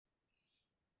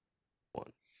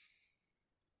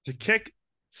to kick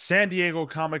San Diego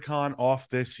Comic-Con off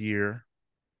this year,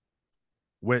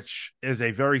 which is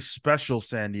a very special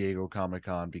San Diego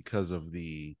Comic-Con because of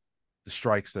the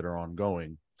strikes that are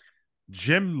ongoing.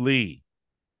 Jim Lee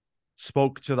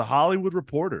spoke to the Hollywood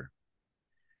Reporter,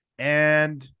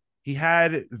 and he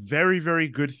had very, very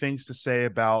good things to say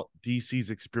about DC's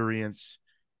experience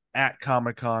at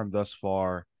Comic Con thus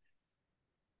far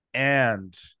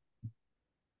and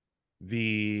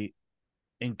the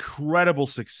incredible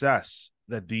success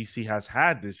that DC has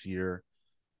had this year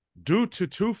due to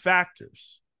two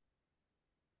factors.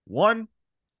 One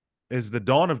is the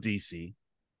dawn of DC,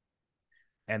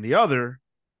 and the other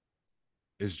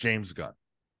is James Gunn.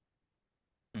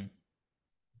 Hmm.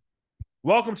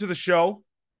 Welcome to the show.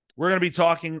 We're going to be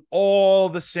talking all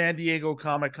the San Diego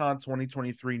Comic Con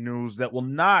 2023 news that will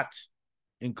not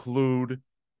include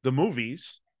the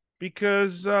movies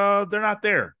because they're not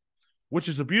there, which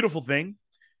is a beautiful thing.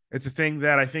 It's a thing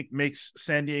that I think makes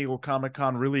San Diego Comic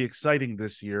Con really exciting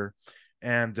this year.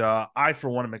 And I, for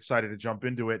one, am excited to jump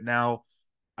into it. Now,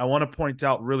 I want to point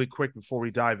out really quick before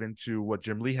we dive into what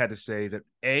Jim Lee had to say that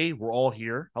we're all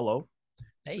here. Hello.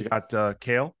 We Hey. got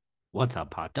Kale, What's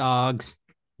up, hot dogs?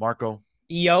 Marco,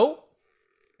 Yo.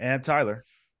 and Tyler.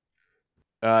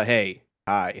 Hey.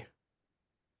 Hi.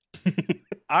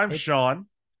 I'm Hey. Sean,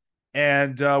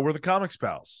 and we're the Comics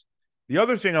Pals. The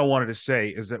other thing I wanted to say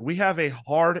is that we have a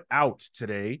hard out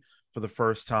today for the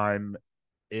first time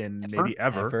in maybe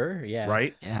ever, Yeah.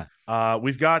 right? Yeah.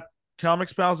 We've got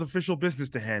Comics Pals official business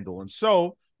to handle, and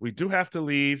so we do have to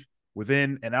leave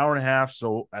within an hour and a half.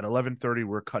 So at 11:30,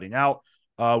 we're cutting out.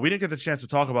 We didn't get the chance to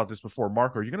talk about this before.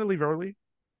 Mark, are you going to leave early?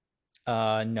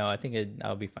 No, I think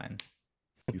I'll be fine.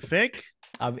 You think?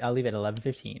 I'll leave at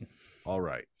 11:15. All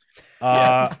right.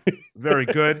 Yeah. Very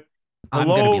good. I'm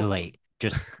Hello? gonna be late.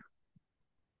 Just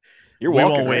You're We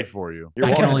welcome. won't wait right? for you. You're I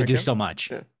can welcome, only do Kim. so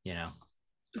much. Yeah. You know.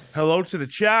 Hello to the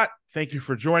chat. Thank you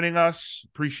for joining us.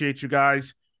 Appreciate you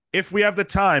guys. If we have the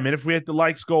time and if we hit the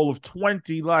likes goal of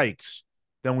 20 likes,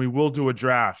 then we will do a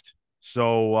draft.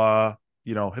 So,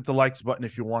 hit the likes button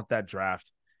if you want that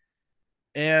draft.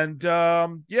 And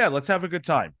let's have a good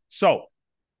time. So,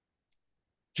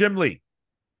 Jim Lee,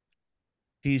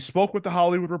 he spoke with the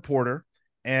Hollywood Reporter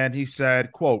and he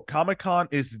said, quote, Comic-Con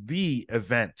is the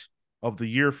event of the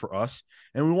year for us.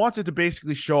 And we wanted to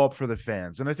basically show up for the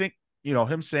fans. And I think,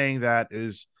 him saying that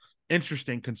is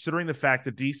interesting considering the fact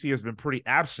that DC has been pretty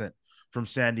absent from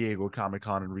San Diego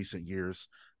Comic-Con in recent years.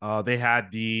 They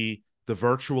had the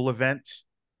virtual event,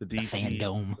 the DC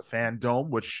Fandome,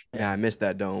 which Yeah, I missed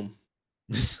that dome.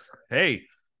 hey,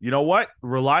 you know what?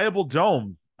 Reliable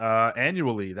dome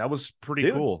annually. That was pretty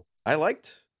Dude. cool. I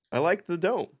liked the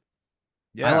dome.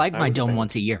 Yeah, I like I my was a dome fan.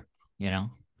 once a year. You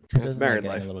know. It's Doesn't married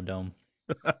like life. a little dome.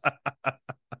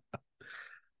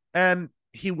 And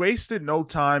he wasted no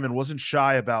time and wasn't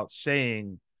shy about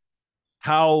saying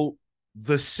how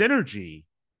the synergy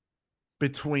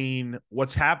between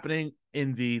what's happening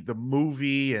in the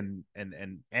movie and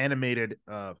animated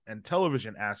and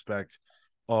television aspect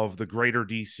of the greater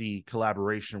DC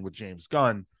collaboration with James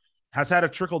Gunn has had a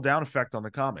trickle down effect on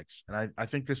the comics. And I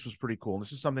think this was pretty cool. And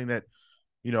this is something that,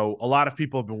 a lot of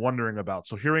people have been wondering about.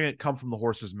 So hearing it come from the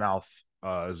horse's mouth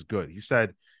is good. He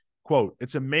said, quote,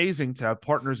 it's amazing to have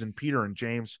partners in Peter and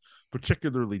James,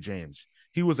 particularly James.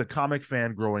 He was a comic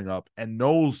fan growing up and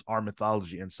knows our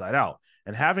mythology inside out.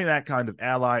 And having that kind of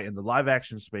ally in the live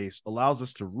action space allows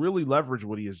us to really leverage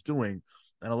what he is doing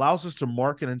and allows us to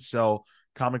market and sell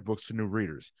comic books to new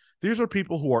readers. These are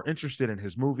people who are interested in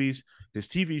his movies, his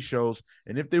TV shows,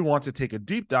 and if they want to take a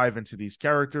deep dive into these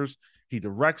characters, he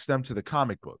directs them to the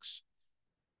comic books.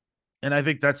 And I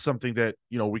think that's something that,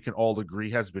 we can all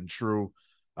agree has been true.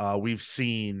 We've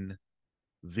seen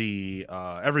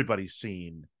everybody's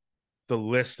seen the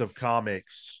list of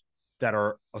comics that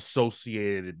are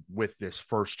associated with this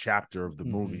first chapter of the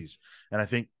movies. And I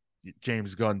think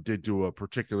James Gunn did do a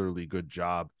particularly good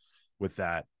job with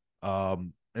that.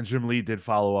 And Jim Lee did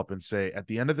follow up and say, at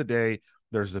the end of the day,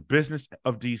 there's the business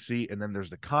of DC, and then there's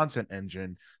the content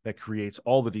engine that creates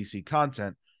all the DC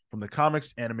content from the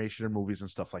comics, animation, and movies and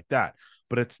stuff like that.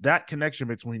 But it's that connection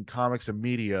between comics and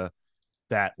media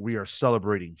that we are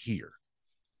celebrating here.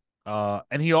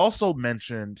 And he also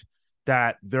mentioned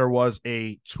that there was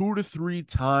a 2 to 3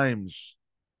 times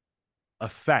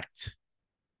effect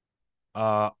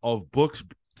of books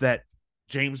that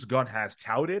James Gunn has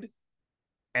touted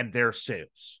and their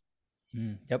sales.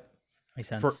 Yep. Makes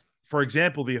sense. For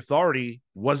example, The Authority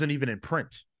wasn't even in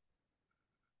print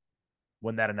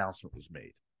when that announcement was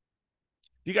made.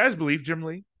 Do you guys believe Jim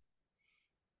Lee?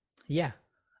 Yeah,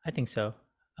 I think so.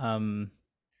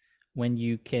 When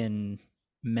you can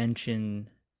mention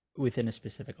within a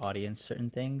specific audience, certain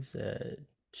things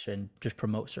should just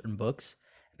promote certain books.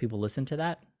 People listen to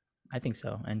that. I think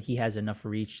so, and he has enough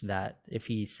reach that if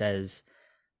he's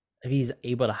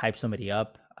able to hype somebody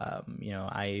up,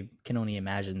 I can only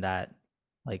imagine that.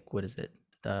 Like, what is it?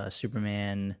 The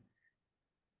Superman,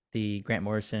 the Grant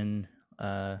Morrison,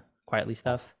 Quietly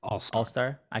stuff, All-Star.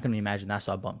 All-Star. I can only imagine that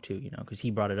saw a bump too, because he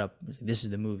brought it up. Like, this is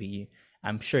the movie.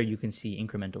 I'm sure you can see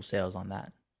incremental sales on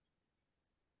that.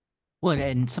 Well,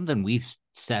 and something we've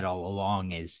said all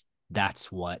along is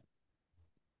that's what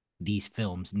these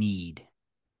films need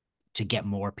to get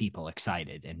more people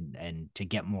excited and to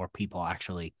get more people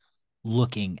actually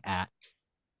looking at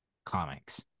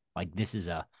comics. Like, this is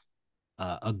a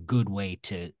good way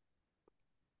to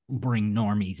bring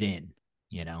normies in,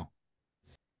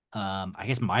 I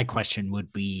guess my question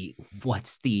would be,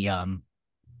 what's the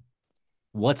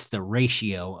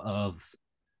ratio of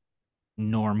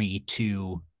normie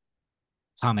to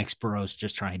comics bros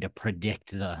just trying to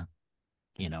predict the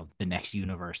next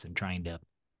universe and trying to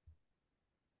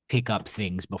pick up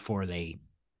things before they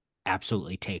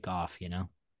absolutely take off,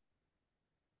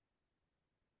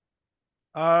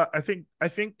 I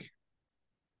think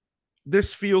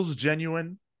this feels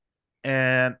genuine,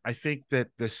 and I think that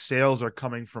the sales are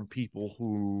coming from people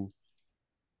who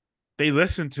they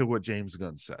listen to what James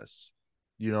Gunn says.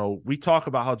 We talk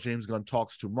about how James Gunn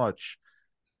talks too much.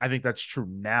 I think that's true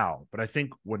now, but I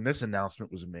think when this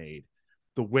announcement was made,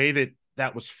 the way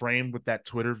that was framed with that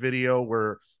Twitter video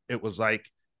where it was like,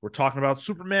 we're talking about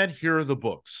Superman, here are the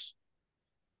books.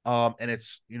 And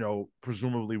it's,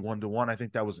 presumably 1-to-1. I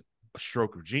think that was a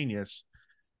stroke of genius.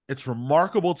 It's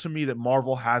remarkable to me that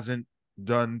Marvel hasn't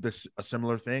done a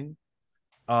similar thing.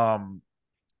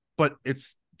 But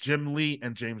it's Jim Lee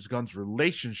and James Gunn's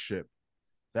relationship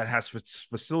that has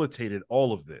facilitated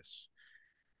all of this.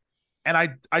 And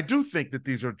I do think that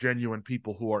these are genuine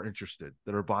people who are interested,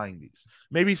 that are buying these.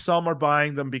 Maybe some are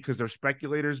buying them because they're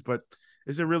speculators, but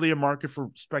is there really a market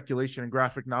for speculation in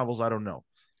graphic novels? I don't know.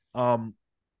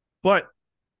 But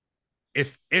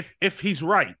if he's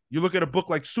right, you look at a book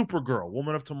like Supergirl,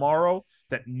 Woman of Tomorrow,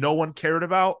 that no one cared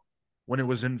about when it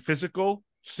was in physical,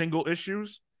 single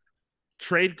issues.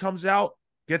 Trade comes out,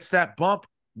 gets that bump.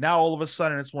 Now all of a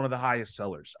sudden it's one of the highest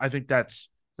sellers. I think that's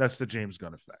the James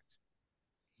Gunn effect.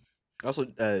 Also,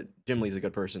 Jim Lee's a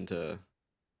good person to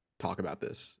talk about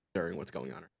this during what's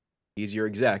going on. He's your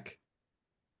exec,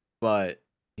 but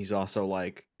he's also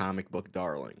like comic book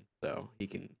darling, so he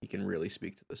can really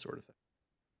speak to this sort of thing.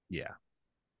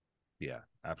 Yeah,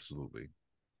 absolutely.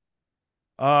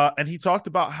 And he talked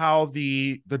about how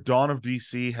the Dawn of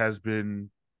DC has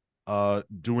been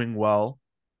doing well.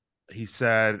 He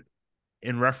said,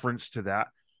 in reference to that,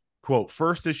 quote,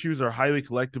 first issues are highly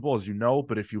collectible, as you know,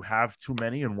 but if you have too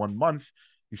many in 1 month,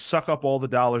 you suck up all the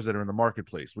dollars that are in the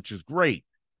marketplace, which is great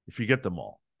if you get them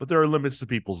all. But there are limits to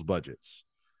people's budgets.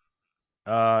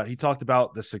 He talked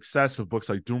about the success of books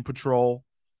like Doom Patrol,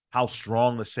 how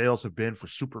strong the sales have been for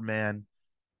Superman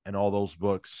and all those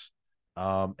books.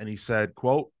 And he said,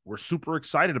 quote, we're super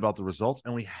excited about the results,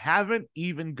 and we haven't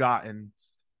even gotten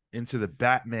into the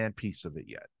Batman piece of it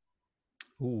yet.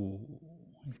 Ooh.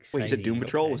 Wait, you said Doom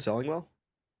Patrol okay. was selling well?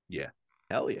 Yeah.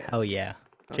 Hell yeah. Hell yeah.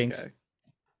 Jinx. Okay.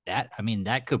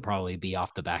 That could probably be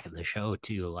off the back of the show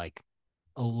too. Like,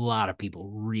 a lot of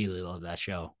people really love that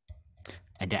show,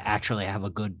 and to actually have a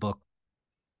good book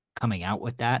coming out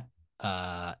with that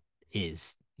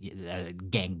is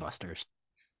gangbusters.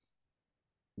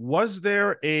 Was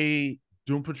there a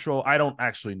Doom Patrol? I don't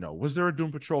actually know. Was there a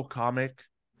Doom Patrol comic?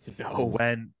 No.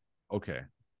 When? Okay.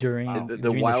 During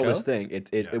The wildest show? thing,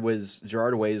 it was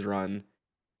Gerard Way's run,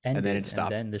 and then it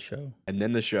stopped. And then the show. And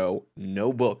then the show,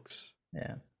 no books.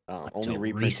 Yeah. Only Until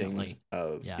reprinting recently.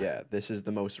 of this is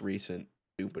the most recent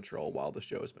Doom Patrol while the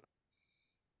show has been.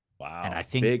 Wow. And I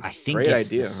think great it's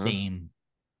idea, the same.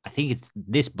 I think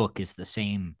this book is the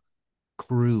same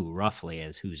crew roughly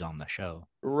as who's on the show.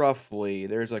 Roughly,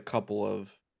 there's a couple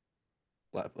of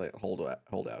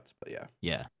holdouts, but yeah.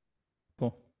 Yeah.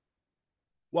 Cool.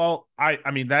 Well,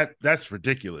 I mean that's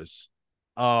ridiculous.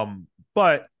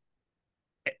 But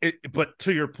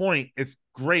to your point, it's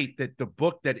great that the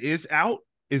book that is out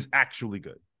is actually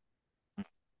good.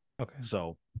 Okay.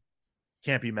 So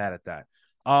can't be mad at that.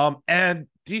 And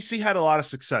DC had a lot of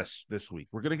success this week.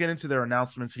 We're gonna get into their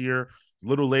announcements here. A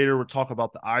little later, we'll talk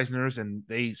about the Eisners, and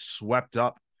they swept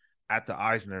up at the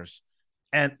Eisners.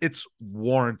 And it's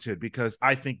warranted because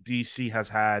I think DC has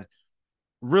had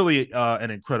really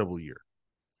an incredible year.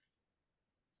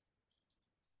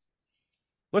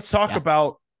 Let's talk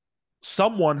about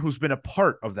someone who's been a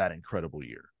part of that incredible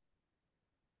year.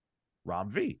 Ram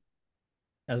V.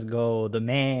 Let's go. The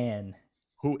man.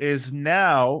 who is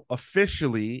now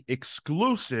officially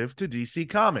exclusive to DC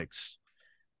Comics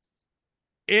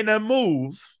in a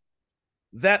move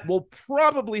that will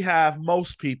probably have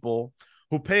most people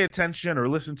who pay attention or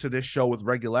listen to this show with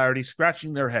regularity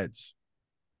scratching their heads.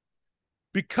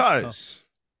 Because,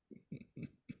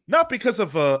 not because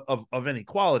of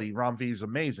inequality, Ram V is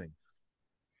amazing,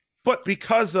 but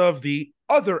because of the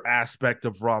other aspect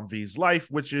of Ram V's life,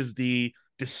 which is the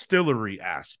distillery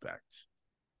aspect.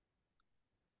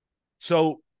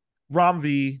 So Ram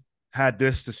V had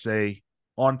this to say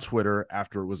on Twitter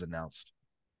after it was announced.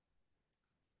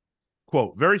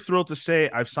 Quote, very thrilled to say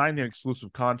I've signed an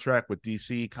exclusive contract with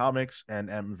DC Comics and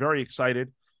am very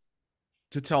excited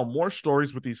to tell more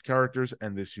stories with these characters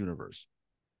and this universe.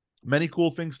 Many cool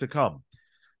things to come.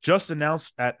 Just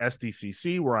announced at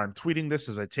SDCC, where I'm tweeting this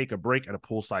as I take a break at a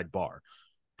poolside bar.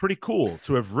 Pretty cool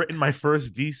to have written my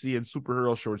first DC and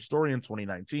superhero short story in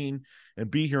 2019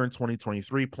 and be here in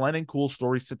 2023 planning cool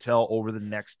stories to tell over the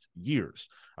next years.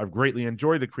 I've greatly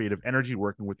enjoyed the creative energy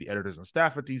working with the editors and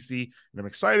staff at DC, and I'm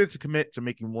excited to commit to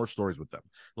making more stories with them.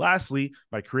 Lastly,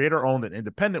 my creator-owned and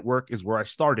independent work is where I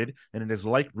started, and it is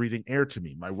like breathing air to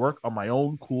me. My work on my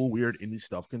own cool, weird indie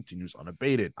stuff continues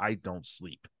unabated. I don't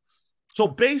sleep. So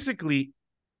basically,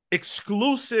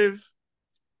 exclusive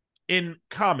in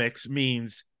comics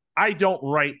means I don't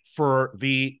write for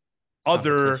the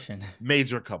other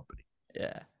major company.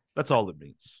 Yeah. That's all it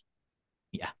means.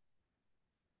 Yeah.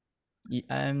 You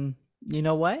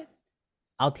know what?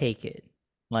 I'll take it.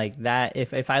 Like that,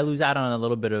 if I lose out on a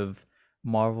little bit of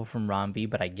Marvel from Ram V,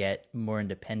 but I get more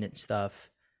independent stuff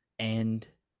and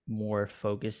more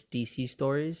focused DC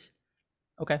stories,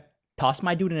 okay. Toss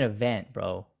my dude an event,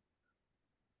 bro.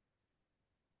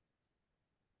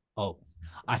 Oh,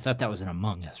 I thought that was an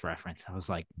Among Us reference. I was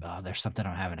like, oh, there's something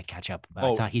I'm having to catch up.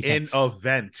 I thought he said in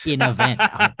event. In event.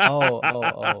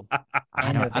 Oh.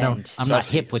 I'm not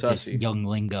hip with this young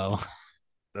lingo.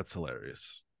 That's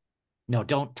hilarious. No,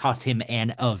 don't toss him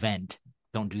an event.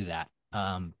 Don't do that.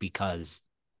 Because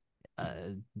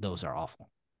those are awful.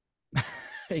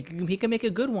 He can make a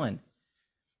good one.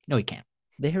 No, he can't.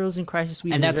 The Heroes in Crisis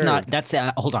we and deserved. that's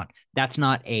hold on. That's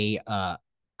not a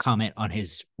comment on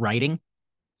his writing.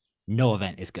 No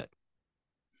event is good.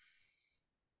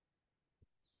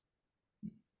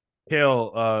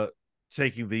 Hill,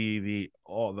 taking the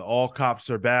all cops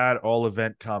are bad, all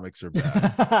event comics are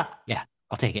bad. Yeah,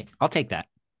 I'll take it. I'll take that.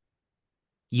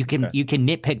 You can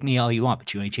nitpick me all you want,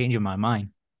 but you ain't changing my mind.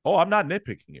 Oh, I'm not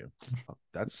nitpicking you.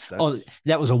 That's Oh,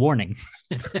 that was a warning.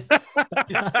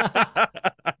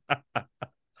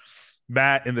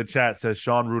 Matt in the chat says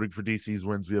Sean rooting for DC's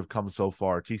wins. We have come so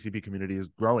far. TCP community is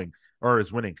growing or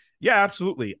is winning. Yeah,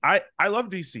 absolutely. I love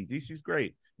DC. DC's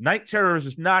great. Night Terrors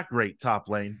is not great top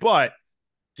lane, but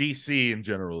DC in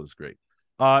general is great.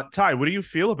 Ty, what do you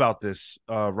feel about this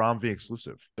Ram V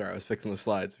exclusive? Sorry, I was fixing the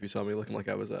slides. If you saw me looking like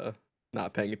I was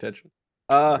not paying attention.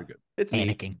 Very good. It's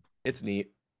panicking. Neat. It's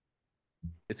neat.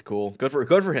 It's cool. Good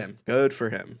for him. Good for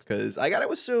him. Because I gotta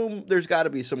assume there's got to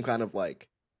be some kind of like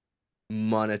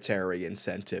monetary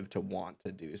incentive to want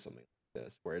to do something like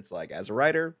this, where it's like, as a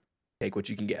writer, take what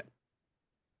you can get.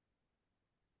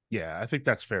 Yeah, I think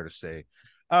that's fair to say.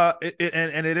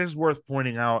 And it is worth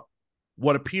pointing out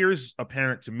what appears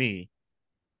apparent to me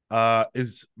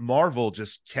is Marvel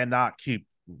just cannot keep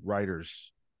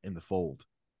writers in the fold.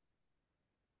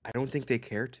 I don't think they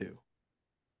care to,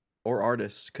 or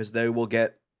artists, because they will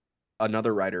get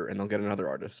another writer and they'll get another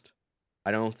artist.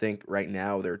 I don't think right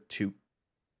now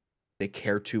they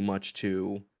care too much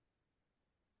to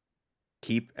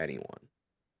keep anyone,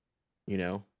 you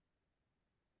know?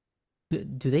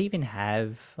 Do they even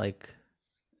have, like,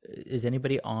 is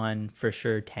anybody on for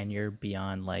sure tenure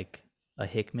beyond like a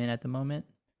Hickman at the moment?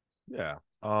 Yeah.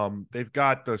 They've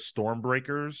got the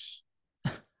Stormbreakers.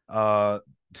 The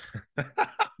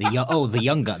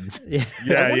Young Guns. Yeah.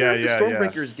 If the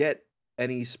Stormbreakers get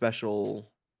any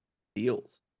special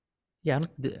deals. Yeah,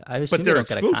 I assume but they they're don't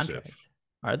get a exclusive. contract.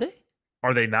 Are they?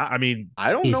 Are they not? I mean,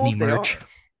 I don't know Disney if they merch.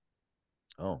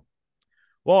 are. Oh.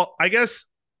 Well, I guess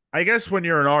when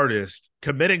you're an artist,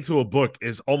 committing to a book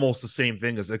is almost the same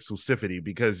thing as exclusivity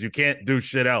because you can't do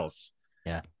shit else.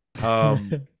 Yeah.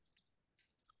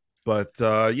 But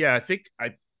yeah, I think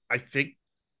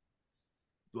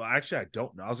well, actually I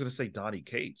don't know. I was gonna say Donnie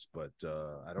Cates, but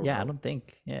I don't know. I don't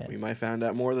think. Yeah. We might find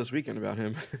out more this weekend about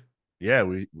him. Yeah,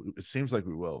 it seems like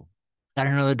we will. Got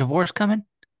another divorce coming?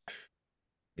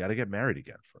 Gotta get married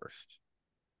again first.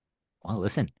 Well,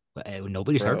 listen,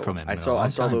 nobody's heard from him. I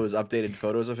saw those updated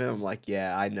photos of him. I'm like,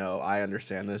 yeah, I know, I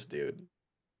understand this dude.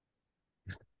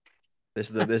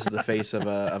 This is the face of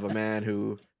a man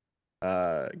who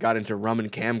got into rum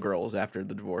and cam girls after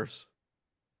the divorce.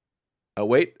 Oh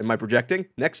wait, am I projecting?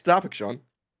 Next topic, Sean.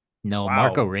 No, Wow.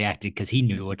 Marco reacted because he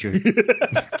knew what you're.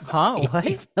 Huh?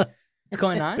 What? What's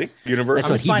going on? See? Universe. That's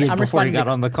what he responding- did I'm before he responding got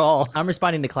to- on the call. I'm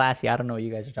responding to Classy. I don't know what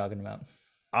you guys are talking about.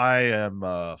 I am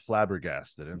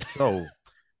flabbergasted. And so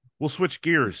we'll switch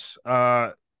gears.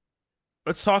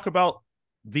 Let's talk about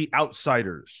The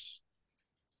Outsiders.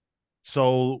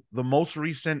 So the most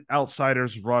recent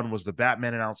Outsiders run was the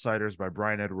Batman and Outsiders by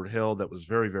Brian Edward Hill. That was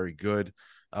very, very good.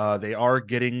 They are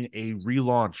getting a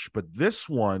relaunch, but this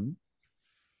one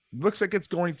looks like it's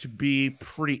going to be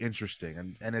pretty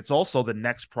interesting. And it's also the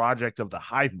next project of the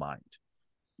Hive Mind.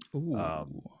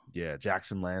 Ooh. Yeah,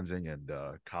 Jackson Lansing and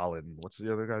Colin. What's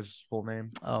the other guy's full name?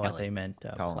 Oh, I Kelly. thought you meant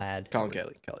Colin. Plaid. Colin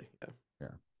Kelly. Yeah.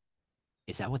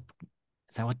 Is that what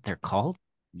they're called?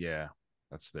 Yeah,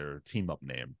 that's their team up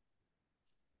name.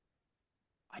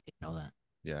 I didn't know that.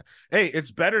 Hey,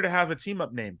 it's better to have a team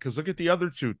up name because look at the other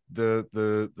two,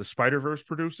 the Spider-Verse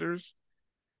producers.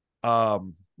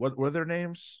 What were their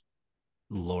names?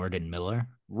 Lord and Miller.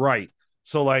 Right.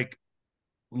 So like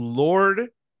Lord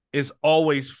is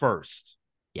always first.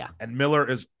 Yeah. And Miller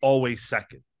is always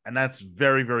second. And that's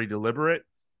very, very deliberate.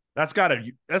 That's gotta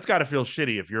feel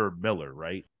shitty if you're Miller,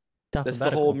 right? That's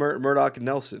the whole Murdoch and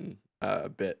Nelson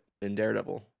bit in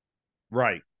Daredevil.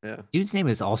 Right. Yeah. Dude's name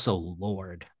is also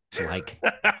Lord. Like,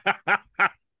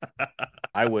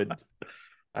 I would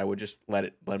just let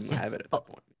him have it at that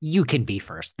point. you can be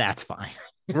first. That's fine.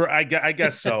 I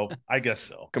guess so. I guess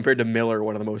so. Compared to Miller,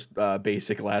 one of the most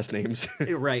basic last names.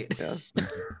 Right. Yeah.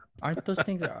 Aren't those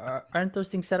things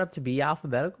set up to be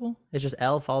alphabetical? It's just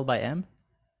L followed by M.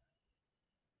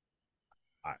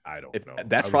 I don't know.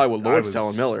 That's probably what Lord's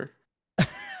telling Miller.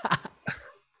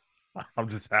 I'm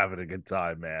just having a good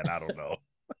time, man. I don't know.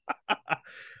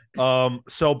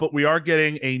 But we are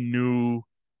getting a new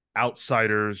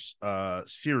Outsiders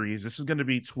series. This is going to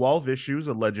be 12 issues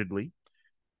allegedly.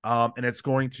 And it's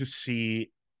going to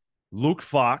see Luke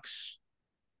Fox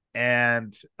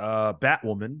and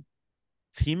Batwoman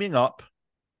teaming up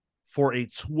for a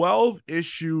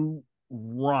 12-issue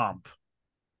romp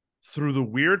through the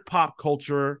weird pop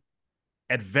culture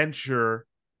adventure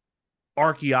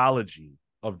archaeology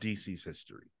of DC's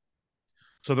history.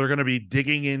 So they're going to be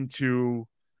digging into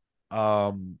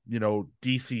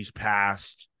DC's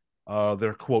past.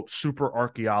 They're quote super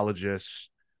archaeologists,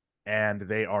 and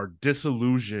they are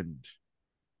disillusioned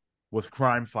with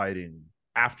crime fighting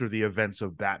after the events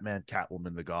of Batman,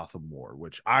 Catwoman, the Gotham War,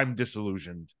 which I'm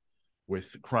disillusioned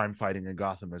with crime fighting in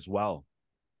Gotham as well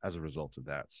as a result of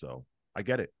that. So I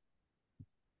get it.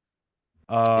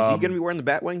 Is he going to be wearing the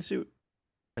Batwing suit?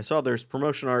 I saw there's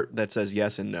promotion art that says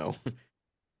yes and no.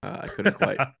 I couldn't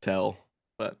quite tell,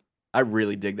 but I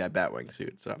really dig that Batwing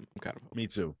suit, so I'm kind of hoping. Me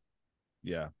too.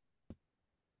 Yeah.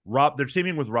 They're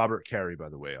teaming with Robert Carey, by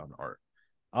the way, on art.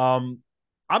 I'm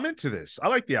into this. I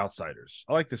like the Outsiders.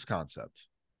 I like this concept.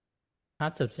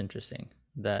 Concept's interesting.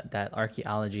 That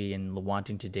archaeology and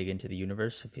wanting to dig into the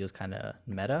universe, it feels kind of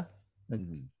meta.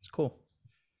 It's cool.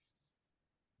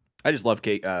 I just love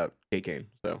Kate Kane,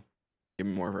 so give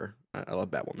me more of her. I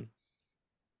love Batwoman.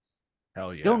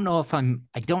 Hell yeah. I don't know if I'm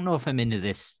into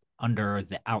this under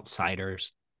the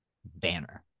Outsiders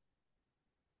banner.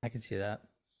 I can see that.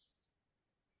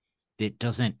 It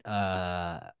doesn't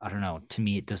I don't know, to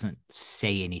me it doesn't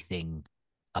say anything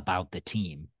about the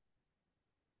team,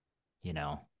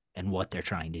 and what they're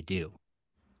trying to do.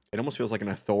 It almost feels like an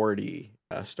authority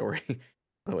story.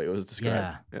 The way it was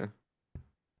described. Yeah.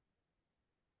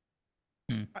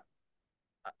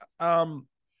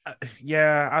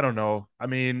 Yeah, I don't know. I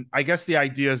mean, I guess the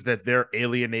idea is that they're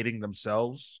alienating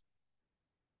themselves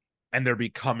and they're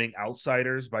becoming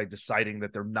outsiders by deciding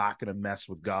that they're not going to mess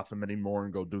with Gotham anymore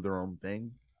and go do their own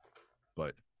thing.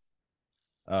 But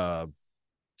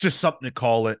just something to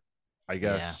call it, I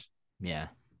guess. Yeah.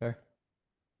 Fair.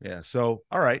 Yeah. So,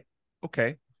 all right.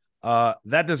 Okay.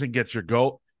 That doesn't get your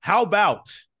goat. How about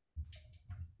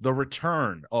the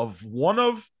return of one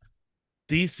of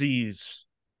DC's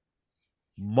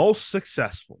most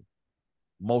successful,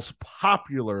 most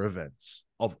popular events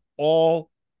of all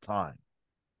time?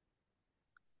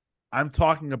 I'm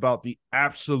talking about the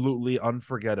absolutely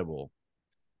unforgettable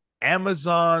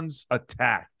Amazon's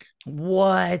Attack.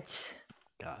 What?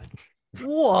 God.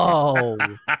 Whoa.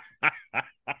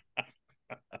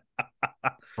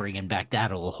 Bringing back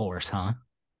that old horse, huh?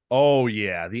 Oh,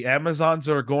 yeah. The Amazons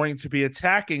are going to be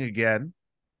attacking again.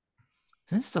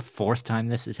 Isn't this the fourth time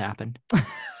this has happened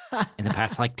in the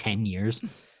past 10 years?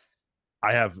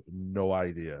 I have no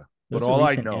idea. But But all I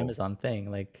recent know, Amazon thing,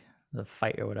 like the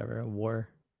fight or whatever, war.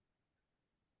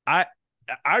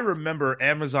 I remember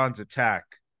Amazon's Attack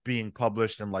being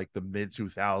published in like the mid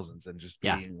 2000s and just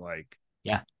Yeah. being like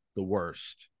Yeah. the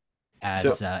worst. As it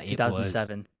was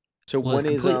 2007. So was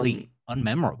when is completely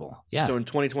unmemorable. Yeah. So in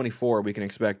 2024 we can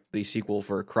expect the sequel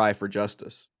for Cry for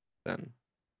Justice then.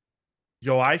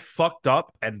 Yo, I fucked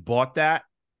up and bought that,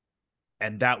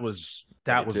 and that was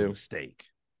I a did too. mistake.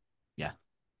 Yeah.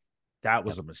 That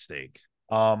was a mistake.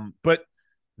 But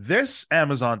this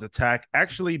Amazon's Attack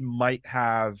actually might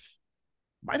have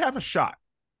a shot.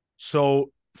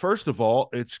 So first of all,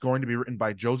 it's going to be written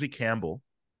by Josie Campbell.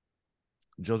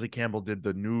 Josie Campbell did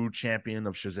the new Champion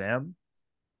of Shazam.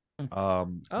 Which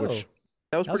That was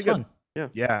that pretty was good. fun.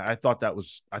 yeah, I thought that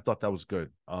was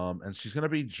good. And she's gonna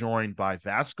be joined by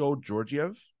Vasco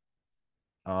Georgiev,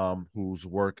 whose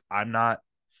work I'm not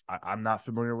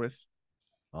familiar with.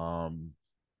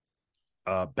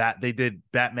 They did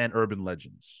Batman Urban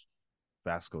Legends.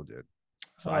 Vasco did.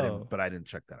 So I didn't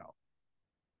check that out.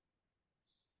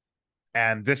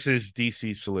 And this is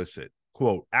DC solicit.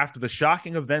 Quote, after the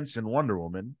shocking events in Wonder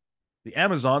Woman, the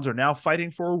Amazons are now fighting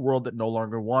for a world that no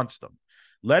longer wants them.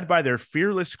 Led by their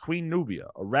fearless Queen Nubia,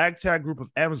 a ragtag group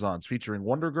of Amazons featuring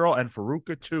Wonder Girl and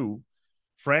Faruka 2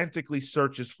 frantically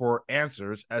searches for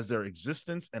answers as their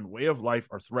existence and way of life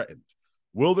are threatened.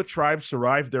 Will the tribe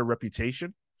survive their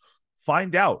reputation?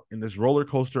 Find out in this roller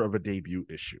coaster of a debut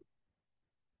issue.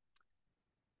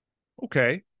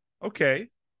 Okay.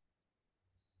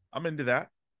 I'm into that.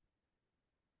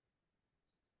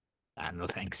 No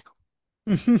thanks.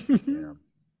 Yeah.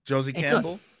 Josie It's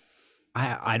Campbell.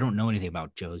 I don't know anything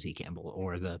about Josie Campbell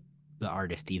or the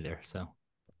artist either. So,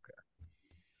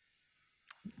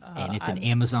 and it's an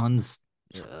Amazon's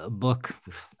book.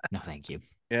 No, thank you.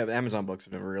 Yeah, the Amazon books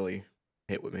have never really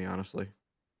hit with me, honestly.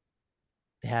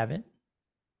 They haven't.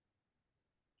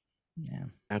 Yeah.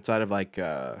 Outside of like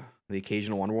the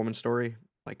occasional Wonder Woman story,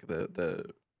 like the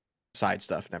side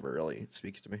stuff never really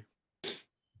speaks to me.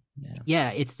 Yeah,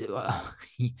 it's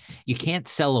you can't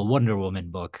sell a Wonder Woman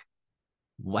book.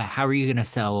 How are you going to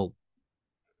sell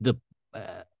the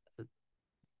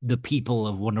people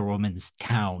of Wonder Woman's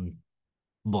town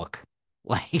book?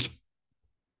 Like,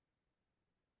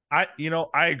 I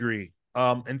agree.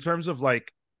 In terms of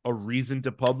like a reason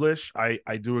to publish,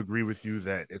 I do agree with you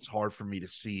that it's hard for me to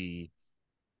see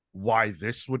why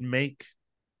this would make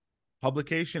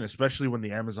publication, especially when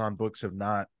the Amazon books have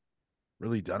not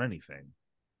really done anything.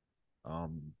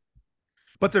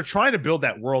 But they're trying to build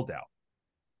that world out.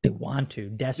 They want to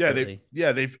desperately.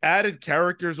 They've added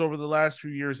characters over the last few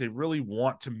years. They really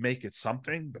want to make it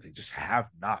something, but they just have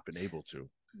not been able to.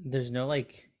 There's no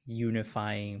like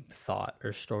unifying thought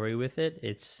or story with it.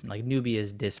 It's like Nubia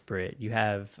is disparate. You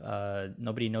have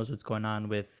nobody knows what's going on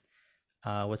with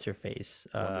what's her face?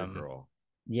 Wonder Girl.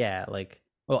 Yeah, like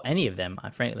any of them.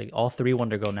 Frankly, like, all three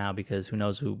Wonder Girl now because who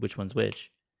knows which one's which.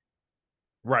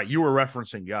 Right, you were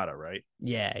referencing Yada, right?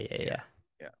 Yeah.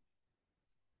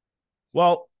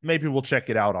 Well, maybe we'll check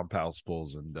it out on Pals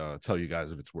Pulls and tell you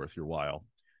guys if it's worth your while.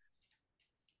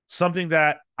 Something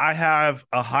that I have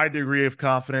a high degree of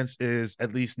confidence is,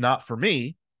 at least not for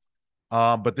me,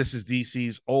 but this is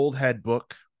DC's Old Head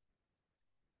book.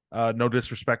 No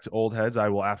disrespect to old heads. I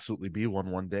will absolutely be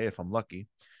one day if I'm lucky.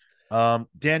 Dan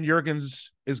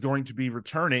Jurgens is going to be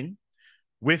returning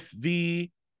with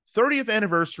the 30th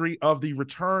anniversary of the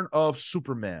return of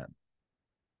Superman.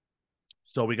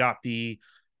 So we got the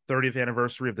 30th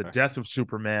anniversary of the death of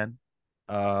Superman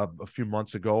a few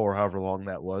months ago, or however long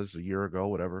that was, a year ago,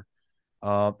 whatever.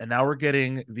 And now we're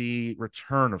getting the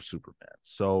return of Superman.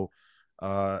 So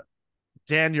Dan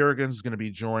Jurgens is going to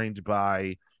be joined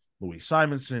by Louise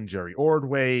Simonson, Jerry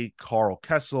Ordway, Carl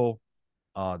Kessel,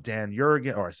 Dan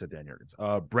Jurgens, or I said Dan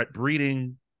Jurgens, Brett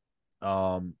Breeding.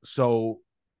 So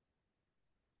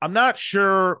I'm not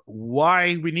sure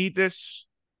why we need this.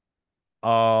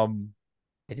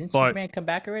 Didn't Superman come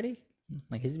back already?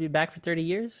 Like, has he been back for 30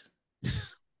 years?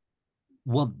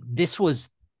 Well, this was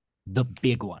the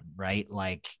big one, right?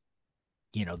 Like,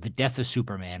 the death of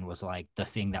Superman was like the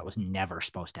thing that was never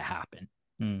supposed to happen.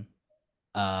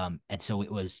 And so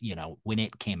it was, when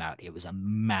it came out, it was a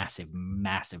massive,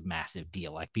 massive, massive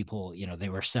deal. Like, people, they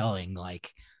were selling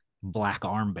like black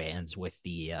armbands with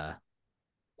the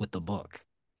book.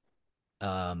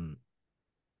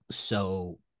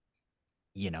 So,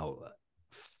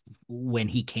 when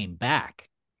he came back,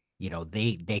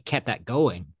 they kept that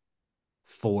going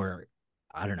for,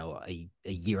 I don't know, a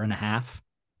year and a half.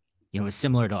 It was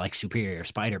similar to like Superior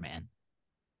Spider-Man.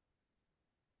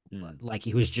 Like,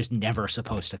 he was just never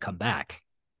supposed to come back.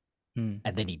 And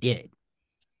then he did.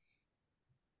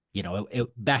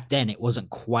 Back then it wasn't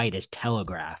quite as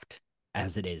telegraphed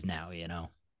as it is now,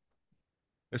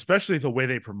 especially the way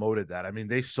they promoted that. I mean,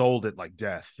 they sold it like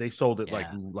death. They sold it Yeah.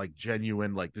 like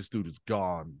genuine, like this dude is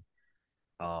gone.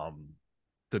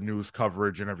 The news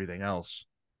coverage and everything else.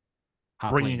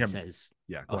 Top Bringing Lane him- says,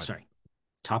 Yeah. "Oh, sorry."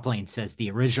 Top Lane says the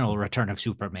original Return of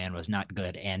Superman was not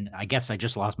good, and I guess I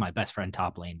just lost my best friend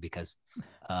Top Lane because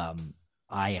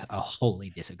I wholly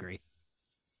disagree.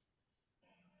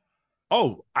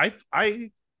 Oh, I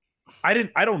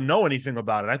don't know anything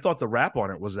about it. I thought the rap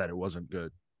on it was that it wasn't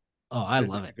good. Oh, I Is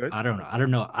love it it. good? I don't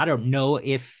know. I don't know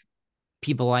if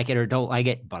people like it or don't like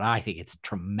it, but I think it's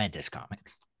tremendous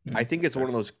comics. I think it's one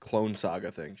of those Clone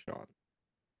Saga things,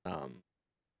 Sean,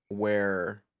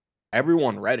 where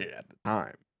everyone read it at the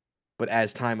time, but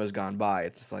as time has gone by,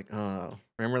 it's just like, oh,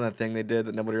 remember that thing they did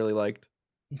that nobody really liked?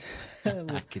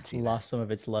 I could see that. Lost some of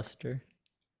its luster.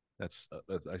 That's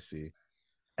I see.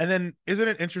 And then isn't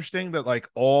it interesting that like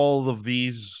all of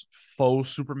these faux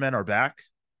Supermen are back?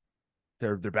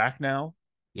 They're back now.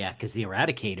 Yeah, because the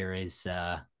Eradicator is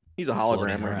He's a floating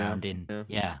hologram right now. around in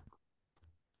yeah.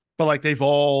 But like they've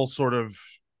all sort of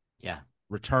Yeah.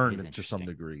 returned It is to some interesting.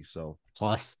 degree. So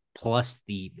Plus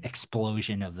the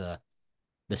explosion of the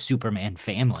Superman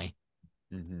family.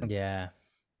 Yeah,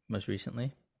 most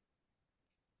recently.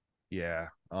 yeah.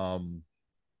 So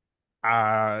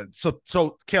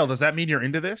Kale, does that mean you're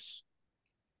into this?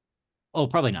 Oh,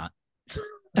 probably not.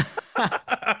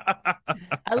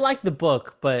 I like the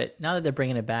book, but now that they're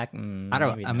bringing it back, I don't.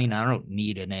 maybe I not. mean, I don't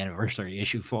need an anniversary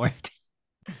issue for it.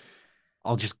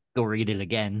 I'll just go read it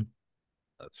again.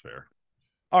 That's fair.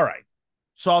 All right.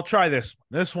 So I'll try this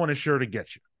one. This one is sure to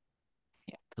get you.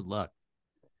 Yeah. Good luck.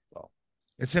 Well,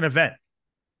 it's an event.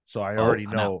 So I Oh, already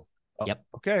I'm know. Oh, Yep.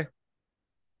 Okay.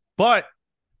 But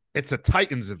it's a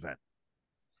Titans event.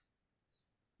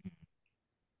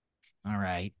 All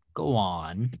right. Go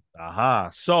on. Aha.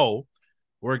 So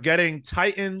we're getting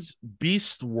Titans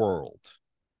Beast World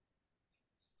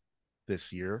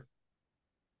this year.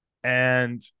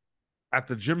 And at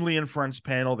the Jim Lee and Friends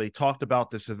panel, they talked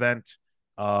about this event.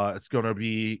 It's going to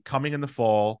be coming in the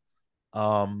fall.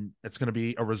 It's going to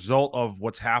be a result of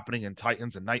what's happening in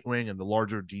Titans and Nightwing and the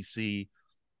larger DC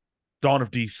Dawn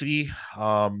of DC.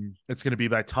 It's going to be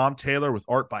by Tom Taylor with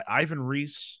art by Ivan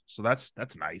Reis. So that's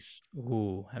nice.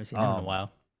 Ooh, haven't seen him in a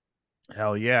while.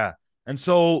 Hell yeah. And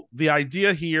so the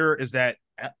idea here is that,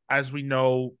 as we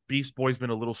know, Beast Boy's been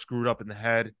a little screwed up in the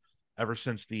head ever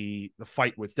since the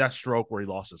fight with Deathstroke, where he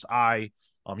lost his eye.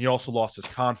 He also lost his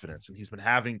confidence, and he's been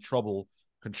having trouble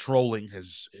controlling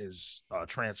his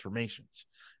transformations.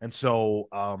 And so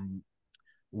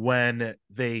when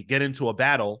they get into a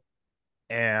battle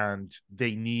and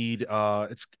they need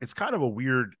it's kind of a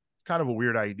weird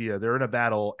idea. They're in a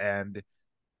battle and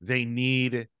they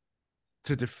need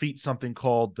to defeat something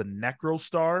called the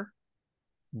Necrostar.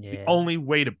 Yeah. The only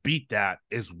way to beat that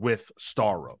is with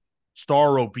Starro.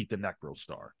 Starro beat the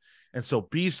Necrostar. And so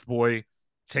Beast Boy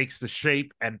takes the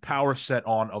shape and power set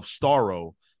on of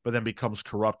Starro, but then becomes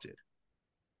corrupted.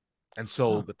 And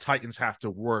so the Titans have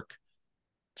to work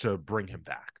to bring him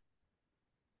back.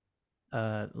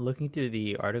 Looking through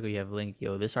the article you have linked,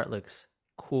 this art looks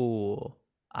cool.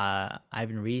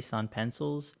 Ivan Reis on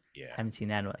pencils. Yeah. Haven't seen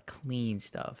that, like clean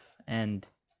stuff. And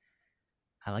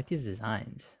I like these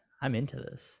designs. I'm into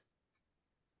this.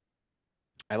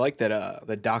 I like that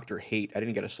the Dr. Hate, I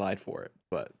didn't get a slide for it,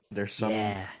 but there's some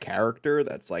Yeah. character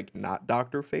that's like not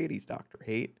Dr. Fate, he's Dr.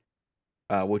 Hate,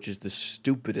 which is the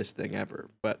stupidest thing ever,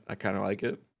 but I kind of like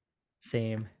it.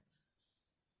 Same.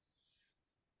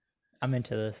 I'm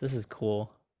into this. This is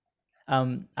cool.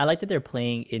 I like that they're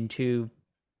playing into,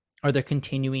 or they're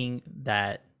continuing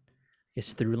that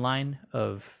his through line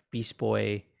of Beast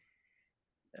Boy.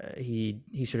 He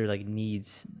sort of like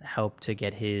needs help to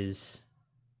get his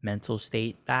mental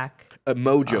state back.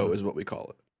 Mojo is what we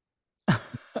call it.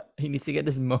 He needs to get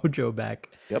his mojo back.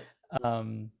 Yep.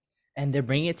 And they're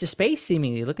bringing it to space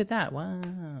seemingly. Look at that.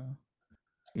 Wow.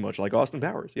 Much like Austin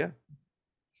Powers, yeah.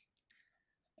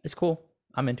 It's cool.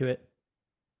 I'm into it.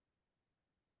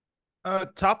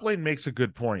 Top Lane makes a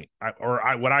good point,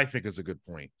 what I think is a good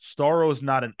point. Starro is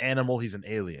not an animal; he's an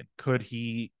alien. Could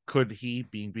he,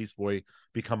 being Beast Boy,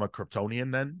 become a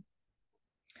Kryptonian then?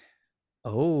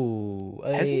 Oh,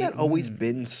 Hasn't that always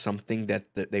been something that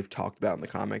they've talked about in the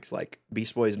comics? Like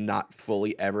Beast Boy is not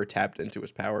fully ever tapped into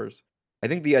his powers. I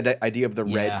think the idea of the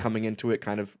red coming into it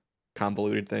kind of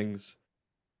convoluted things.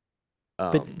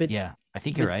 But yeah, I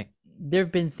think you're right. There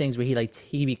have been things where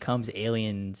he becomes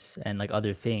aliens and like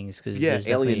other things because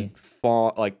alien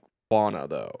fauna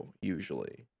though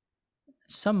usually.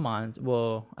 Some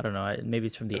well, I don't know. Maybe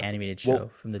it's from the animated show,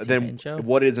 from the Teen Titans show.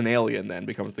 What is an alien then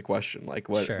becomes the question. Like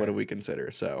what Sure. do we consider?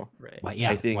 So Right. Why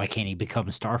can't he become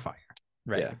Starfire?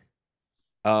 Right. Yeah.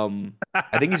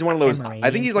 I think he's one of those.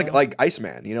 I think he's Cameron, like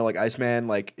Iceman. You know, like Iceman,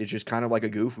 like it's just kind of like a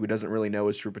goof who doesn't really know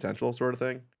his true potential, sort of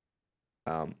thing.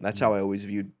 That's how I always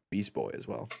viewed Beast Boy as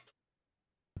well.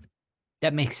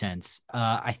 That makes sense.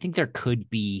 I think there could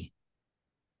be,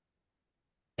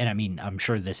 and I mean, I'm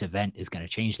sure this event is going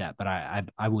to change that, but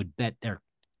I would bet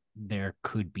there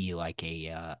could be like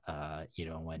a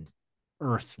an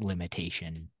Earth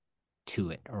limitation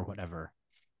to it or whatever.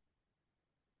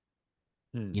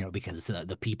 You know, because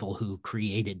the people who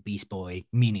created Beast Boy,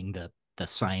 meaning the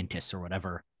scientists or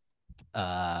whatever,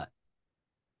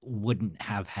 wouldn't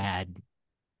have had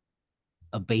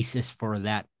a basis for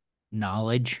that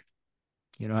knowledge.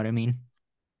 You know what I mean?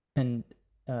 And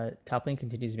Toppling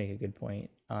continues to make a good point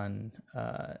on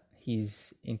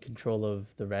he's in control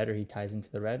of the red, or he ties into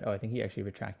the red. Oh, I think he actually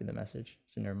retracted the message,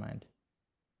 so never mind.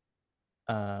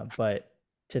 But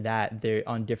to that, they're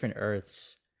on different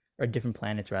Earths or different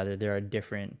planets rather. There are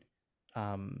different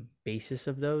basis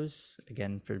of those.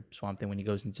 Again, for Swamp Thing, when he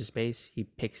goes into space, he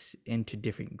picks into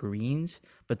different greens,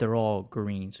 but they're all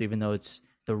green. So even though it's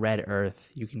the red Earth,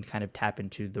 you can kind of tap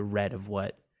into the red of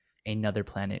what another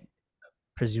planet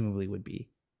presumably would be.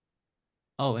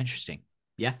 Oh, interesting.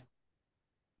 Yeah.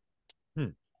 Hmm.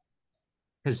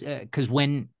 Because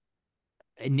when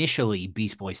initially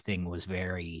Beast Boy's thing was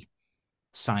very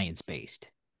science based,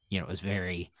 you know, it was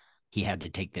very, he had to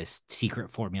take this secret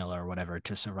formula or whatever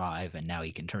to survive, and now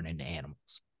he can turn into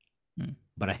animals.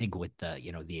 But I think with the,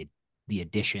 you know, the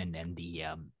addition and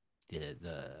the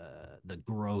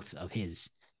growth of his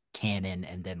canon,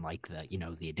 and then like the, you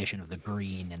know, the addition of the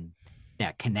green and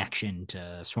that connection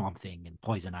to Swamp Thing and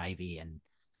Poison Ivy and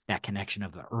that connection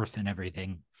of the earth and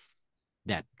everything,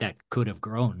 that could have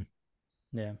grown.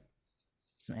 Yeah.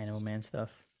 Some Animal Man stuff.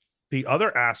 The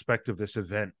other aspect of this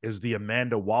event is the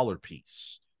Amanda Waller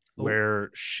piece,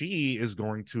 where she is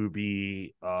going to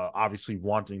be obviously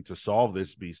wanting to solve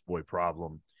this Beast Boy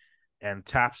problem, and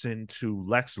taps into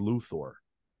Lex Luthor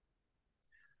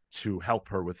to help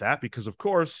her with that. Because, of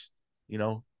course, you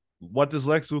know, what does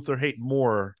Lex Luthor hate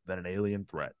more than an alien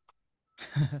threat?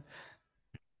 What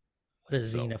a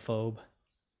xenophobe.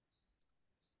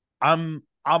 I'm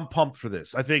pumped for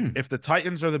this. I think if the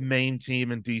Titans are the main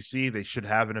team in DC, they should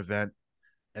have an event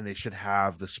and they should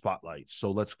have the spotlight.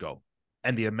 So let's go.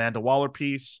 And the Amanda Waller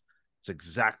piece, it's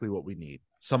exactly what we need.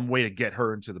 Some way to get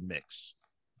her into the mix.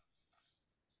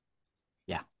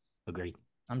 Yeah, agreed.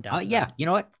 I'm down. Yeah, you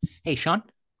know what? Hey, Sean,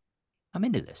 I'm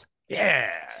into this.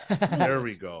 Yeah, there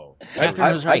we go.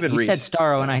 Catherine was right. You said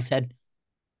Starro, and I said,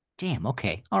 damn,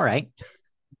 okay, all right.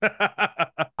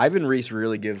 Ivan Reese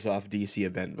really gives off DC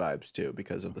event vibes too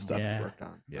because of the stuff he worked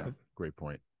on. Yeah, great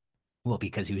point. Well,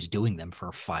 because he was doing them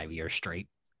for 5 years straight.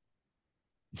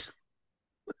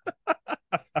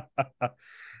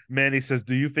 Manny says,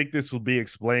 do you think this will be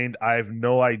explained? I have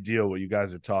no idea what you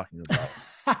guys are talking about.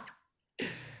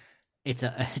 It's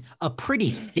a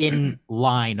pretty thin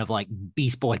line of like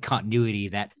Beast Boy continuity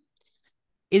that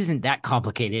isn't that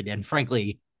complicated. And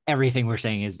frankly, everything we're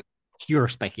saying is pure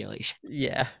speculation.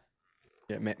 Yeah.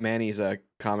 Yeah, Manny's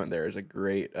comment there is a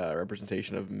great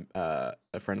representation of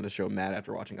a friend of the show, Matt,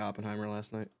 after watching Oppenheimer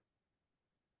last night.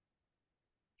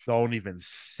 Don't even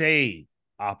say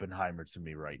Oppenheimer to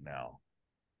me right now.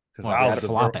 Because I'll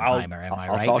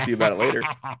talk to you about it later.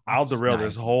 I'll derail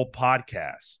this whole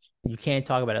podcast. You can't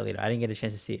talk about it later. I didn't get a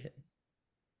chance to see it.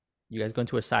 You guys go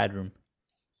into a side room.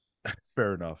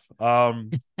 Fair enough.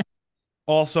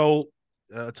 Also,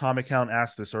 Atomic Count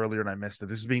asked this earlier and I missed it.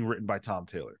 This is being written by Tom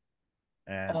Taylor.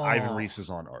 And Ivan Reese is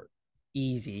on art.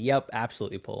 Easy. Yep,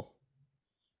 absolutely pull.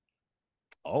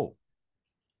 Oh.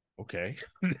 Okay.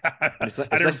 It's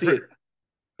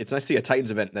nice to see a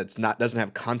Titans event doesn't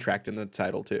have contract in the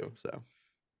title too. So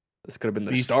this could have been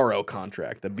the Starro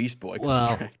contract, the Beast Boy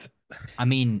contract. I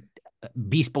mean,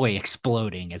 Beast Boy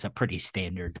exploding is a pretty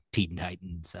standard Teen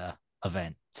Titans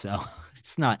event, so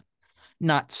it's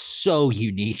not so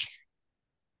unique.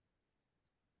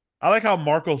 I like how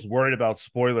Marco's worried about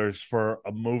spoilers for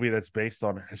a movie that's based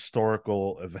on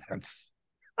historical events.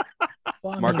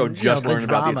 Well, Marco just learned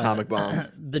about the atomic bomb.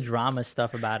 The drama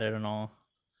stuff about it and all.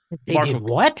 Marco,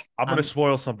 what? I'm going to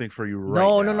spoil something for you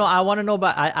right now. No. I want to know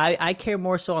about. I care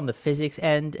more so on the physics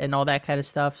end and all that kind of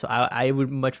stuff. So I would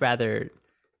much rather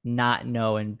not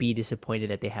know and be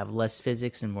disappointed that they have less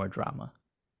physics and more drama.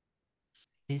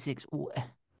 Physics.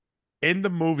 In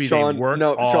the movie, Sean, they worked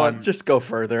on... Sean, just go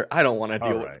further. I don't want to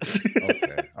deal with this.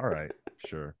 Okay, all right,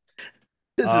 sure.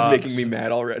 This is making me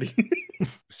mad already.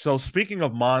 So speaking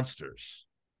of monsters,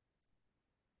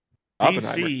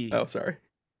 DC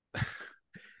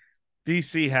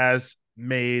has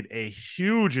made a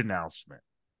huge announcement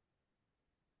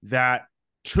that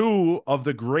two of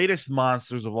the greatest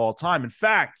monsters of all time. In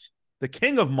fact, the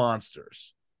king of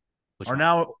monsters Which are one?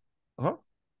 now. Huh?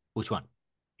 Which one?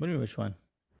 What do you mean, which one?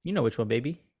 You know which one,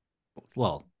 baby.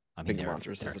 Well, I mean, King of there,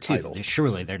 Monsters is there are the two. title.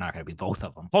 Surely they're not going to be both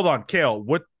of them. Hold on, Kale.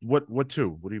 What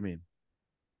two? What do you mean?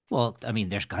 Well, I mean,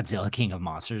 there's Godzilla, King of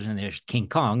Monsters, and there's King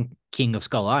Kong, King of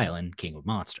Skull Island, King of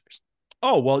Monsters.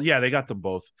 Oh, well, yeah, they got them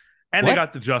both. And they What?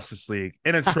 got the Justice League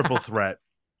in a triple threat.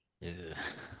 Ugh,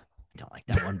 I don't like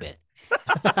that one bit.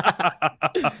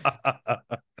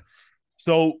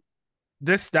 So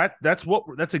that's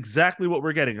exactly what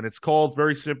we're getting. And it's called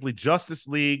very simply Justice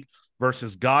League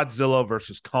versus Godzilla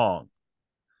versus Kong.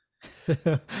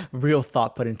 Real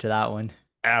thought put into that one.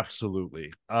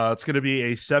 Absolutely. It's going to be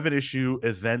a 7-issue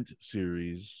event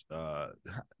series. The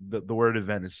word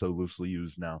event is so loosely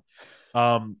used now.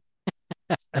 And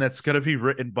it's going to be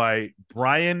written by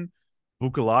Brian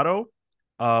Buccellato,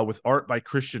 with art by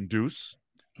Christian Deuce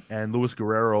and Luis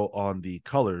Guerrero on the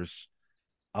colors.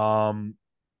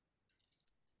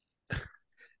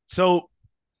 So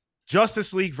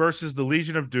Justice League versus the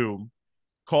Legion of Doom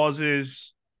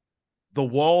causes the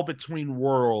wall between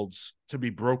worlds to be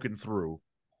broken through,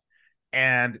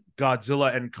 and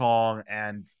Godzilla and Kong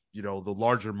and, the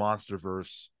larger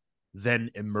monsterverse then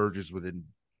emerges within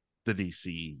the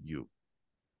DCU.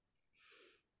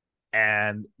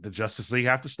 And the Justice League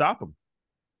have to stop them.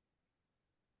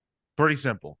 Pretty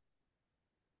simple.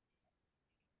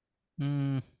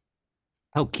 I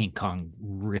hope King Kong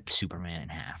rips Superman in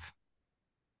half.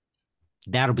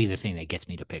 That'll be the thing that gets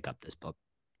me to pick up this book.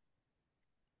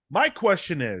 My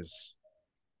question is,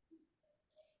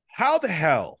 how the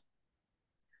hell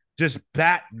does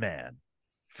Batman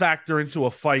factor into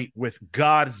a fight with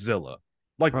Godzilla?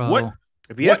 Like, Bro. what?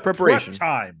 If he has what preparation, prep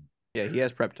time? yeah, he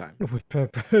has prep time.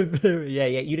 Yeah,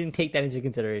 you didn't take that into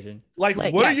consideration. Like,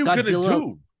 Like, what yeah, are you gonna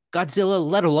do? Godzilla,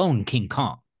 let alone King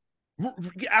Kong.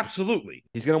 Absolutely.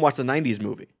 He's gonna watch the '90s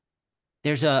movie.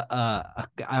 There's I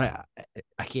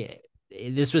can't.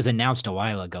 This was announced a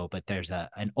while ago, but there's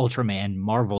an Ultraman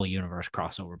Marvel Universe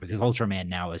crossover because Ultraman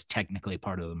now is technically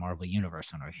part of the Marvel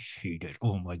Universe, and I hate it.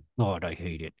 Oh my god, I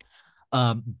hate it.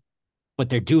 But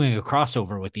they're doing a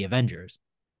crossover with the Avengers,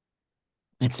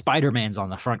 and Spider-Man's on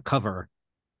the front cover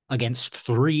against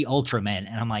 3 Ultramen,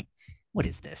 and I'm like, what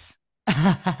is this?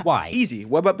 Why? Easy.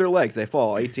 Web up their legs. They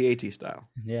fall. AT-AT style.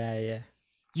 Yeah.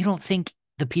 You don't think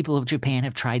the people of Japan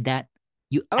have tried that?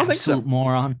 You I don't think so. absolute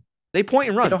moron. They point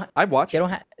and run. I've watched. They don't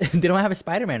have a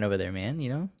Spider-Man over there, man.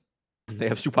 They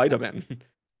have Spider-Man.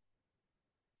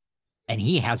 And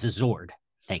he has a Zord.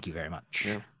 Thank you very much.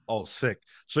 Yeah. Oh, sick.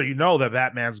 So that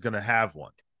Batman's gonna have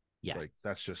one. Yeah. Like,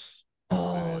 that's just.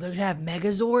 Oh, they're gonna have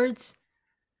Megazords.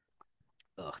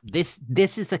 Ugh, this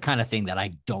is the kind of thing that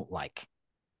I don't like.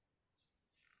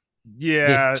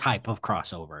 Yeah. This type of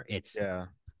crossover. It's a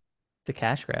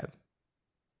cash grab.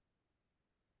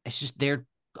 It's just they're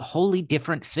wholly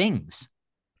different things.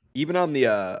 Even on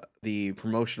the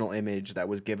promotional image that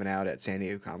was given out at San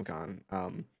Diego Comic-Con,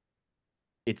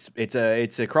 it's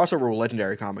a crossover with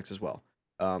Legendary Comics as well.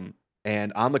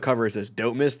 And on the cover it says,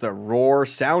 "Don't miss the Roar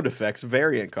sound effects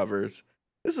variant covers."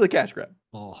 This is a cash grab.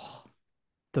 Oh,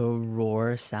 The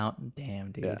roar sound.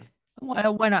 Damn, dude. Yeah.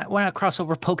 why not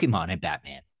crossover Pokemon and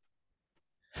Batman?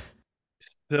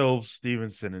 Still,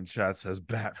 Stevenson in chat says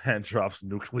Batman drops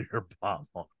nuclear bomb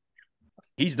on.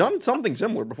 He's done something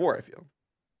similar before, I feel.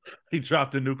 He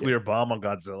dropped a nuclear bomb on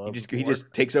Godzilla. He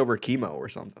just takes over chemo or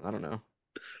something. I don't know.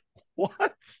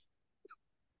 What?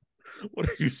 What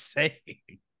are you saying?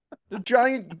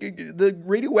 The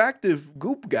radioactive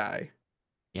goop guy.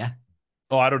 Yeah.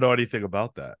 Oh, I don't know anything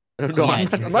about that. No, Yeah,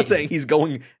 I'm not saying he's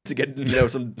going to get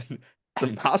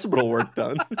some hospital work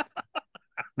done.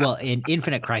 Well, in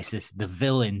Infinite Crisis, the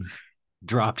villains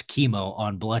dropped chemo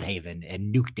on Bloodhaven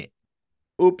and nuked it.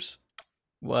 Oops.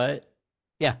 What?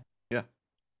 Yeah.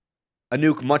 A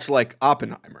nuke much like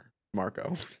Oppenheimer,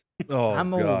 Marco. Oh,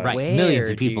 I'm God. Right, aware, millions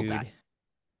of people dude.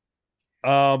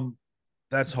 died.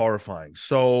 That's horrifying.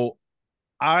 So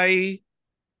I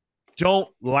don't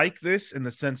like this in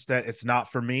the sense that it's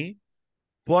not for me,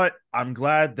 but I'm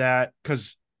glad that,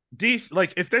 because DC,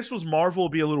 like, if this was Marvel,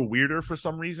 it'd be a little weirder for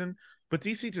some reason, but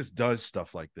DC just does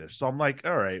stuff like this. So I'm like,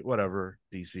 all right, whatever,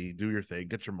 DC, do your thing,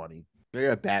 get your money. They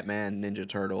got Batman, Ninja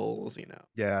Turtles,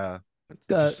 Yeah.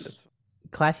 It's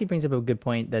Classy brings up a good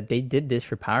point that they did this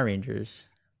for Power Rangers,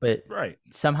 but Right.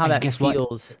 somehow And that guess what?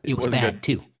 feels It was wasn't bad good.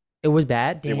 too. it was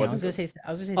bad. Damn, I was wasn't gonna good. say. I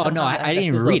was gonna say. Oh no, somehow I that didn't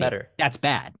even feels a little read better. it. That's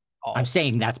bad. Oh. I'm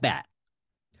saying that's bad.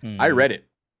 I read it.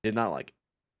 Did not like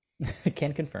it.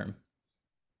 Can confirm.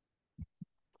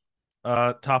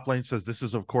 Top Lane says this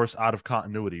is, of course, out of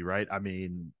continuity, right? I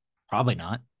mean, Probably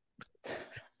not.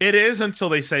 It is until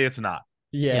they say it's not.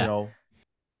 Yeah. You know,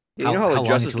 Yeah, you know how how the long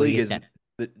Justice until we League get is that?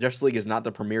 the Justice League is not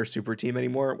the premier super team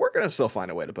anymore. We're gonna still find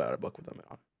a way to put out a book with them.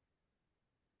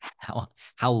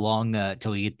 How long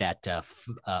till we get that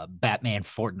Batman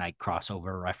Fortnite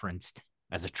crossover referenced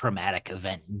as a traumatic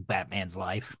event in Batman's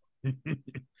life?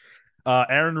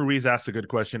 Aaron Ruiz asked a good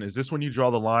question. Is this when you draw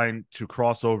the line to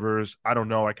crossovers? I don't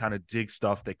know. I kind of dig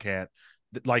stuff that can't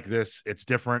like this. It's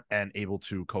different and able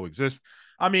to coexist.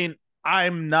 I mean,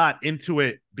 I'm not into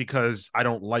it because I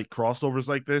don't like crossovers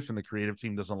like this, and the creative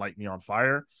team doesn't light me on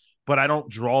fire. But I don't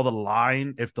draw the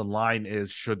line if the line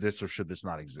is should this or should this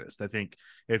not exist. I think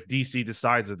if DC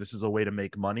decides that this is a way to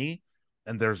make money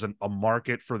and there's a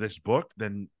market for this book,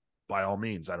 then by all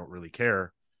means, I don't really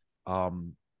care.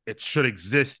 It should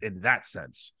exist in that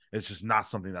sense. It's just not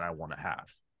something that I want to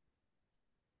have.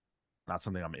 Not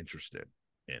something I'm interested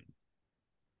in.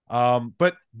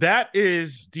 But that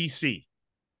is DC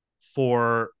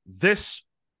for this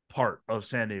part of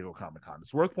San Diego Comic-Con.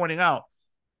 It's worth pointing out,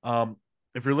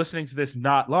 if you're listening to this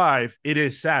not live, it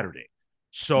is Saturday.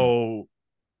 So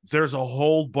there's a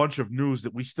whole bunch of news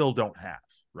that we still don't have,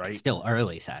 right? It's still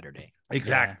early Saturday.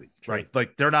 Exactly. Yeah, right.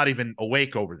 Like they're not even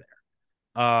awake over there.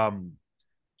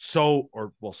 So,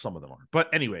 or well, some of them are,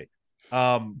 but anyway,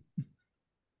 some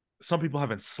people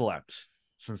haven't slept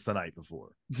since the night before.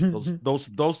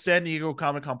 Those San Diego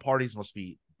Comic-Con parties must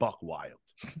be buck wild.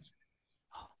 If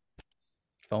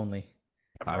only.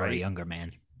 If I were a younger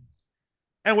man.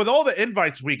 And with all the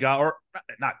invites we got, or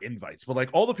not invites, but like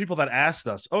all the people that asked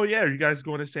us, oh yeah, are you guys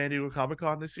going to San Diego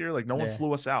Comic-Con this year? Like no one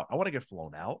flew us out. I want to get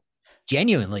flown out.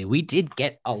 Genuinely, we did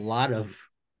get a lot of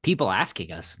people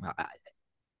asking us.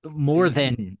 More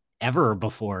than ever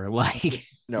before. Like,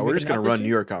 no, we're just gonna run New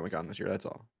York Comic Con this year. That's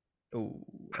all. Ooh,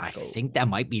 I think that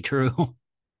might be true.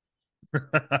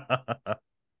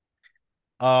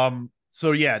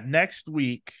 So yeah, next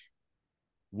week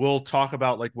we'll talk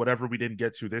about like whatever we didn't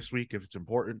get to this week if it's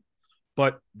important.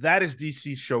 But that is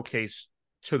DC's showcase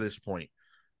to this point.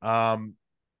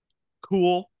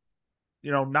 Cool.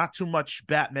 You know, not too much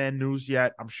Batman news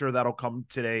yet. I'm sure that'll come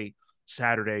today,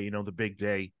 Saturday, you know, the big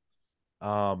day.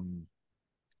 But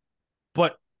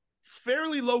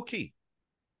fairly low key.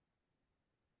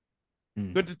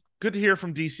 Good to hear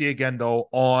from DC again though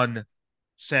on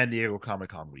San Diego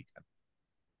Comic-Con weekend.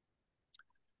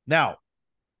 Now,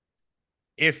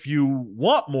 if you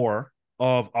want more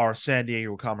of our San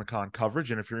Diego Comic-Con coverage,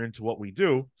 and if you're into what we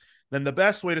do, then the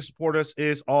best way to support us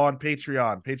is on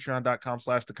Patreon,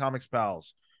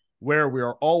 patreon.com/thecomicspals, where we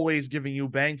are always giving you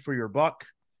bang for your buck.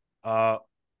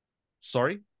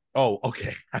 Sorry? Oh,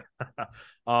 okay.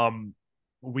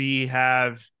 We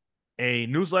have a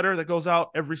newsletter that goes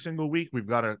out every single week. We've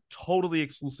got a totally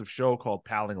exclusive show called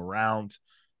Palling Around,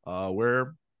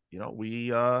 where, you know, we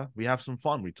have some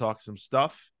fun. We talk some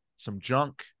stuff, some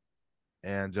junk,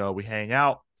 and we hang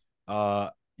out.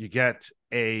 You get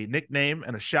a nickname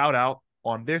and a shout out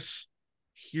on this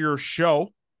here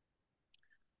show.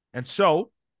 And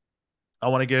so I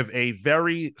want to give a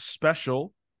very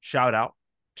special shout out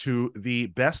to the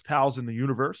best pals in the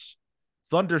universe,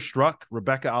 Thunderstruck,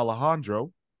 Rebecca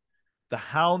Alejandro, the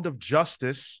Hound of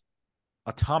Justice,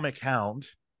 Atomic Hound,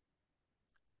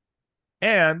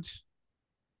 and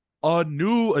a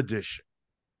new edition.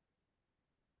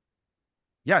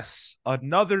 Yes,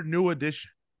 another new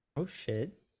edition. Oh,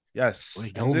 shit. Yes.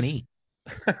 Boy, don't me.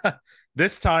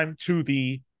 This time to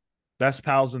the best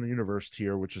pals in the universe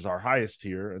tier, which is our highest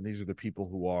tier. And these are the people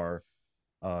who are,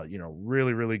 you know,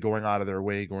 really, really going out of their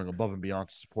way, going above and beyond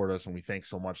to support us. And we thank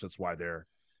so much. That's why they're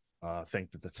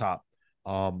thanked at the top.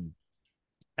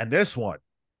 And this one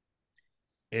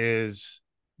is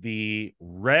the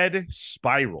Red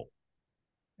Spiral.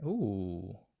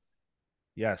 Ooh.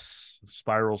 Yes,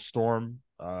 Spiral Storm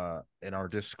in our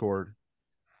Discord,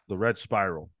 the Red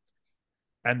Spiral.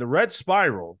 And the Red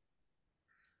Spiral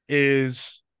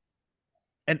is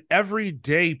an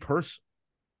everyday person.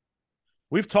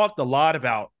 We've talked a lot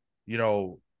about, you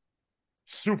know,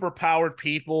 super powered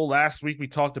people. Last week we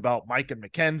talked about Mike and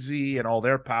Mackenzie and all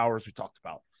their powers. We talked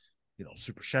about, you know,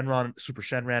 Super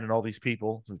Shenron and all these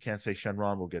people. We can't say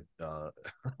Shenron,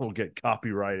 we'll get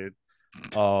copyrighted.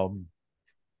 Well,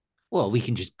 we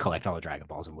can just collect all the Dragon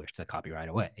Balls and wish the copyright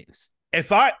away.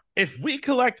 If we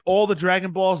collect all the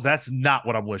Dragon Balls, that's not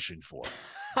what I'm wishing for.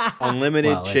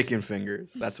 Unlimited chicken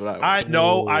fingers. That's what I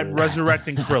know. I'm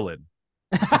resurrecting Krillin.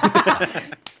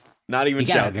 Not even you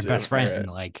gotta Chaozu. Your best friend,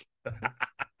 right. Like,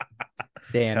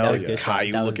 damn, that was good.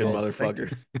 Caillou looking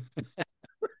motherfucker.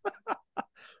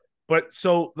 But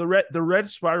so the Red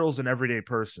Spiral's an everyday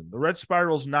person. The Red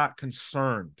Spiral's not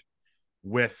concerned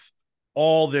with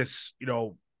all this, you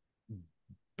know,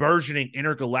 burgeoning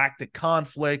intergalactic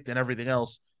conflict and everything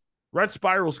else, Red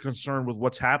Spiral's concerned with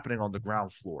what's happening on the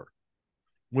ground floor,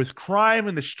 with crime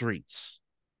in the streets.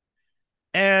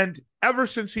 And ever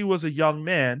since he was a young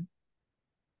man,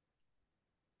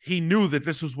 he knew that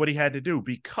this was what he had to do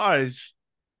because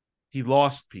he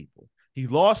lost people. He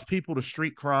lost people to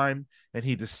street crime, and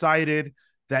he decided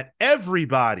that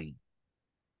everybody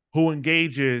who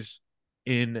engages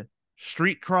in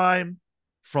street crime,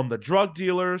 from the drug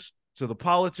dealers to the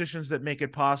politicians that make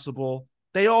it possible,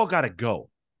 they all got to go.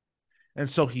 And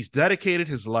so he's dedicated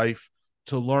his life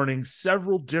to learning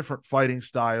several different fighting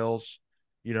styles,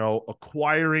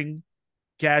 acquiring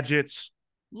gadgets,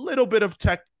 little bit of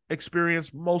tech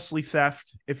experience, mostly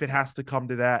theft, if it has to come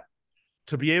to that,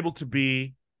 to be able to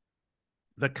be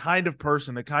the kind of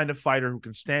person, the kind of fighter who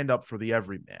can stand up for the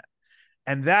everyman.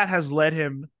 And that has led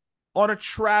him on a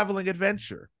traveling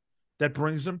adventure that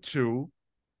brings him to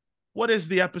what is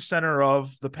the epicenter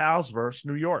of the Palsverse,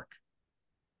 New York.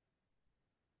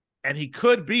 And he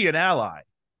could be an ally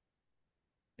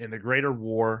in the greater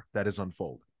war that is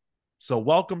unfolding. So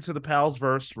welcome to the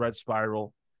Palsverse, Red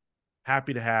Spiral.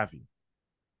 Happy to have you.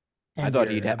 I thought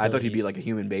he'd be like a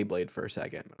human Beyblade for a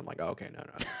second. I'm like, oh, okay, no.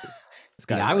 This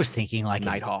guy's I was thinking like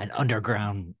Nighthawk. an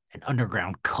underground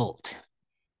cult.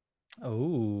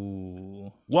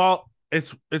 Oh. Well,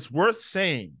 it's worth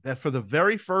saying that for the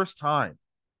very first time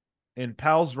in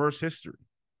Palsverse history,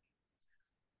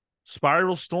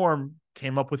 Spiral Storm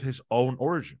came up with his own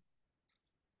origin.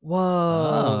 Whoa.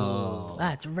 Oh.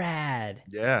 That's rad.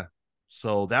 Yeah.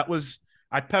 So that was,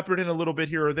 I peppered in a little bit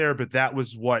here or there, but that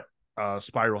was what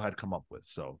Spiral had come up with.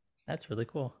 So That's really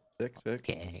cool. sick.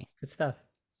 Okay. Good stuff.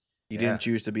 He Yeah. didn't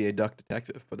choose to be a duck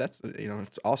detective, but that's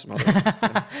it's awesome.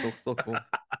 Yeah, still cool.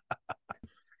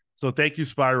 So thank you,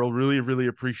 Spiral. Really, really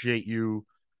appreciate you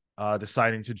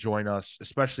deciding to join us,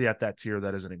 especially at that tier.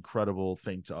 That is an incredible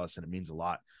thing to us, and it means a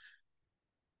lot.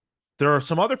 There are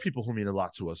some other people who mean a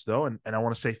lot to us, though, and I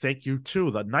want to say thank you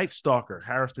to the Night Stalker,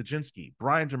 Harris Dajinski,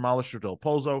 Brian Demolisher Del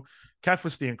Pozo,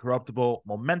 Kefis the Incorruptible,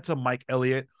 Momentum Mike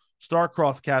Elliott,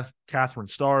 Starcroft Catherine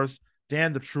Stars,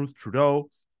 Dan the Truth Trudeau,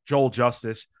 Joel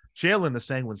Justice, Jalen the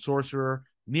Sanguine Sorcerer,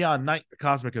 Neon Knight the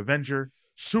Cosmic Avenger,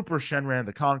 Super Shenran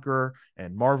the Conqueror,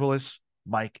 and Marvelous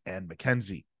Mike and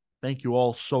Mackenzie. Thank you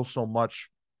all so much.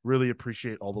 Really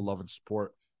appreciate all the love and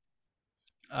support.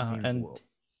 It means the world.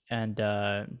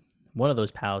 And one of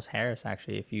those pals, Harris,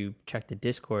 actually, if you check the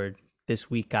Discord, this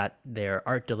week got their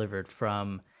art delivered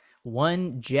from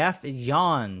one Jeff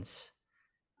Johns.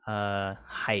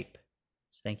 Hype.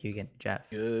 So thank you again, Jeff.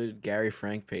 Good Gary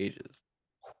Frank pages.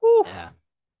 Woo. Yeah.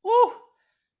 Woo.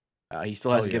 He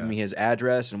still hasn't given me his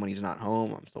address, and when he's not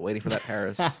home, I'm still waiting for that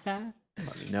Harris. Let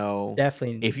me know.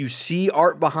 Definitely. If you see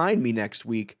art behind me next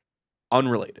week,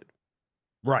 unrelated.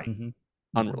 Right. Mhm.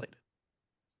 Unrelated.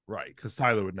 Right. Because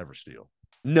Tyler would never steal.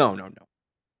 No. Never.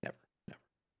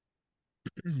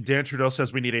 Dan Trudeau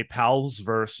says we need a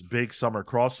Palsverse big summer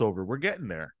crossover. We're getting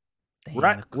there.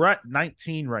 Damn. We're at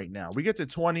 19 right now. We get to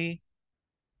 20.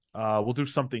 We'll do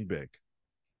something big.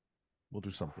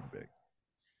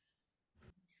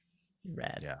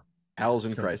 Rad. Yeah. Al's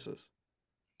in So- crisis.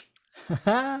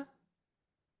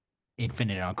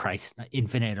 Infinite on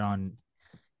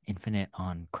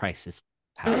Crisis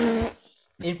powers.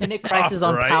 Infinite Crisis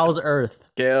on Right. Pal's Earth.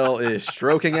 Gale is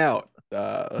stroking out.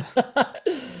 I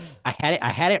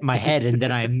had it in my head and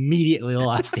then I immediately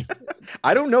lost it.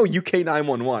 I don't know UK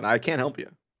 911. I can't help you.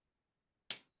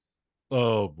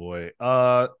 Oh boy.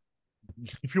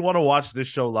 If you want to watch this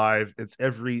show live, it's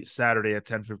every Saturday at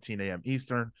 10:15 a.m.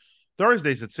 Eastern.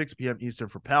 Thursdays at 6 p.m. Eastern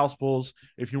for Pals Polls.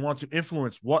 If you want to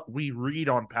influence what we read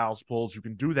on Pals Polls, you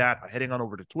can do that by heading on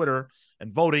over to Twitter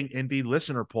and voting in the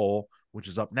listener poll, which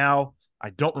is up now.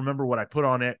 I don't remember what I put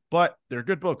on it, but they're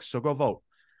good books, so go vote.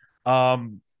 I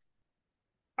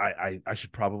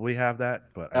should probably have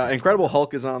that, but Incredible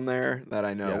Hulk is on there. That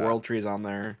I know. Yeah. World Tree is on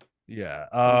there. Yeah.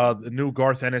 The new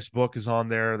Garth Ennis book is on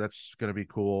there. That's gonna be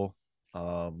cool.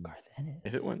 Garth Ennis.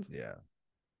 If it wins. Yeah.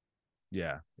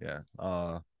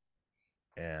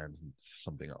 And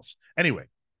something else. Anyway,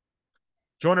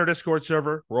 join our Discord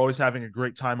server. We're always having a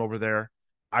great time over there.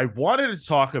 I wanted to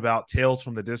talk about Tales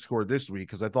from the Discord this week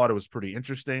because I thought it was pretty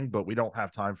interesting, but we don't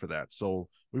have time for that, so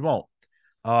we won't.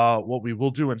 What we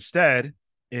will do instead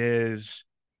is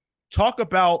talk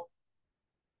about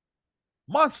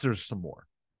monsters some more,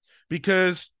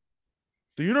 because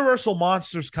the Universal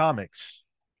Monsters comics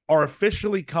are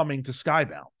officially coming to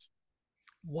Skybound.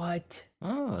 What?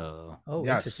 Oh. Oh,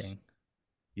 Yes. interesting.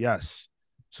 Yes.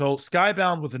 So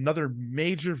Skybound with another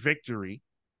major victory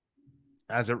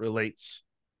as it relates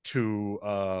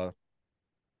to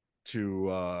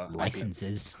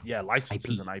licenses.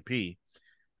 licenses IP. and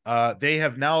IP. They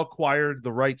have now acquired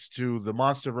the rights to the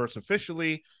MonsterVerse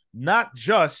officially, not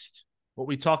just what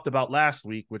we talked about last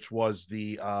week, which was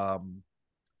the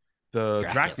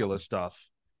Dracula stuff,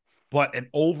 but an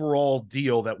overall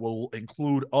deal that will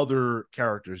include other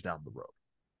characters down the road.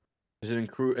 Does it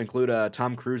include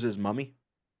Tom Cruise's Mummy?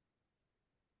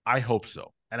 I hope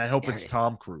so, and I hope it's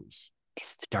Tom Cruise.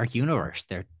 It's the Dark Universe.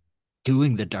 They're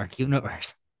doing the Dark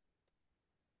Universe.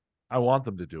 I want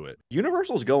them to do it.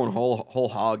 Universal's going whole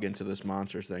hog into this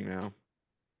monsters thing now.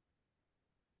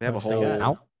 They have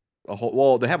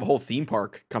they have a whole theme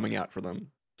park coming out for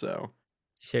them. So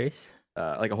serious?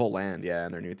 Like a whole land, yeah,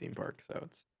 and their new theme park. So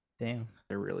it's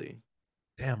they're really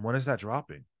when is that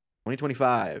dropping?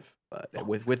 2025, but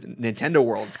with Nintendo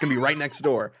World, it's gonna be right next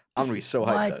door. I'm gonna be so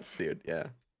hyped, dude. Yeah.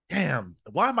 Damn,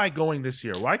 why am I going this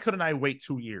year? Why couldn't I wait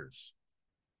 2 years?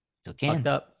 Still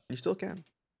can. You still can.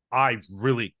 I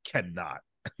really cannot.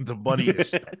 The money is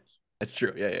spent. That's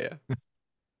true. Yeah.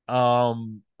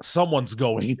 Someone's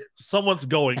going. Someone's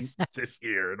going this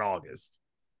year in August.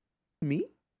 Me?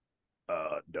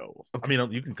 No. Okay. I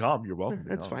mean, you can come. You're welcome.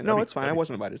 That's fine. No, it's fine. I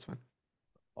wasn't invited. It's fine.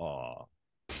 Aw.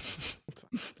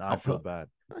 I feel bad.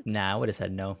 Nah, I would have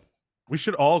said no. We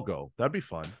should all go. That'd be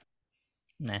fun.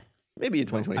 Nah. Maybe in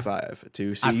 2025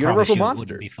 to see Universal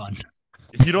Monsters. Be fun.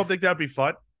 You don't think that'd be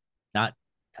fun? Not.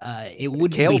 It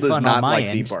would Kale be does fun not on my like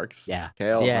end. theme parks. Yeah.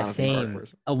 Kale yeah, is not same. a theme park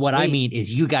person. What I mean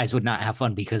is you guys would not have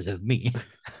fun because of me.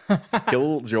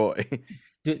 Killjoy.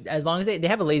 Dude, as long as they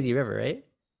have a lazy river, right?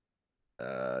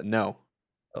 No.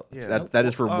 Oh, yeah. That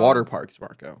is for water parks,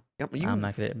 Marco. Yep, I'm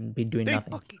not gonna be doing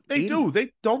nothing. They do. They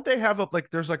have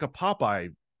there's like a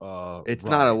Popeye. It's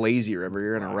ride. not a lazy river.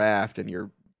 You're in a raft and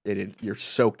you're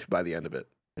soaked by the end of it.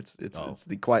 It's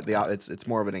it's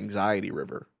more of an anxiety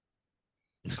river.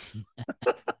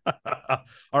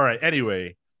 All right.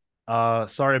 Anyway,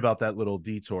 sorry about that little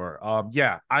detour.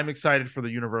 Yeah, I'm excited for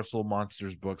the Universal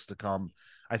Monsters books to come.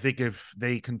 I think if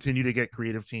they continue to get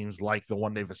creative teams like the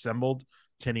one they've assembled,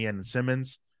 Tinian and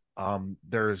Simmons,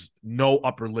 there's no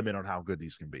upper limit on how good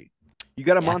these can be. You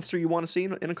got a monster you want to see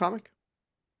in a comic?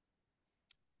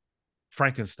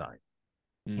 Frankenstein.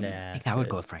 Nah, I think I would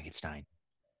go with Frankenstein,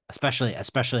 especially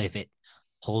if it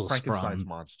pulls Frankenstein's from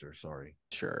monster. Sorry.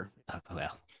 Sure.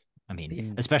 Well, I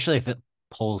mean, especially if it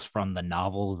pulls from the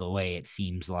novel the way it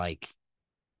seems like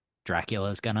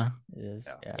Dracula's gonna. It is.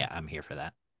 Yeah, I'm here for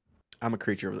that. I'm a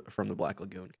creature from the Black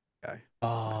Lagoon guy.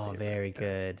 Oh, very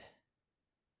good.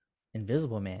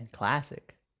 Invisible Man,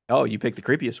 classic. Oh, you picked the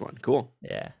creepiest one. Cool.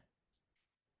 Yeah.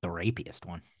 The rapiest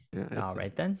one. Yeah. All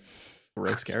right then.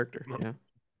 Rogue's character. Yeah.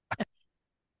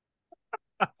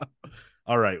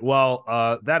 All right.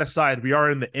 Well, that aside, we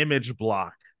are in the image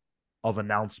block of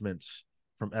announcements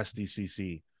from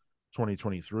SDCC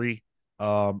 2023.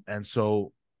 And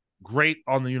so great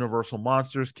on the Universal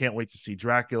Monsters. Can't wait to see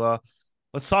Dracula.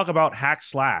 Let's talk about Hack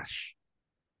Slash.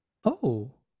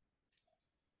 Oh.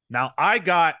 Now, I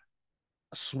got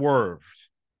swerved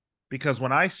because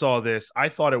when I saw this, I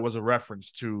thought it was a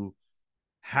reference to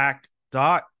Hack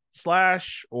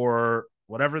Slash or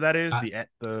whatever that is. The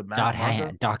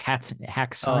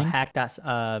hack sign. Hack dot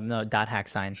no dot hack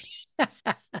sign.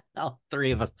 All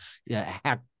three of us. Yeah,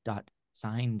 hack dot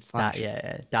sign slash.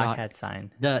 Dot hat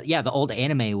sign. The old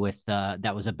anime with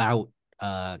that was about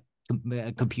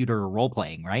computer role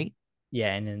playing, right?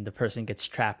 Yeah, and then the person gets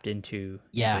trapped into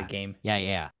the game.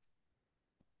 Yeah.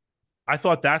 I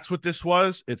thought that's what this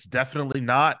was. It's definitely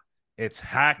not. It's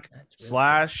Hack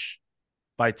Slash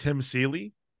by Tim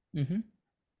Seeley. Mm-hmm.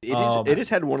 It has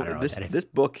had one of this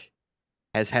book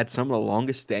has had some of the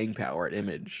longest staying power at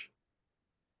Image.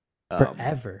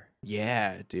 Forever.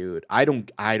 Yeah, dude. I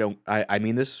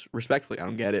mean this respectfully. I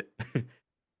don't get it.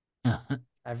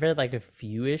 I've read like a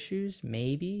few issues,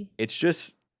 maybe. It's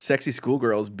just sexy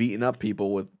schoolgirls beating up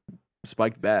people with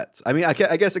spiked bats. I mean, I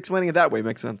guess explaining it that way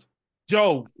makes sense.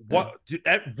 Joe, what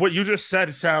you just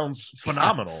said sounds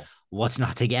phenomenal. What's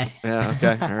not to get? Yeah,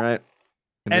 okay, all right.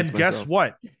 And guess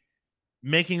what?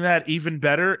 Making that even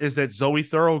better is that Zoe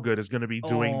Thorogood is going to be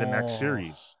doing the next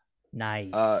series.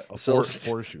 Nice.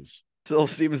 Four issues. Sylv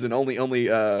Stevenson only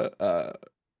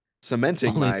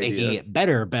cementing my making idea. It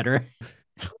better.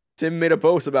 Tim made a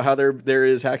post about how there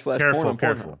is hack slash porn on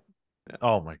Careful. Pornhub. Yeah.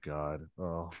 Oh my god.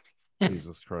 Oh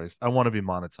Jesus Christ. I want to be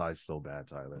monetized so bad,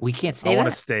 Tyler. We can't say I that.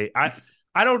 want to stay. I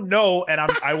don't know, and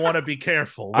I want to be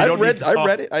careful. I read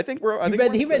it. I think we're.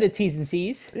 He read the T's and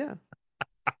C's. Yeah.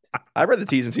 I read the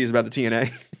T's and C's about the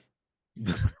TNA.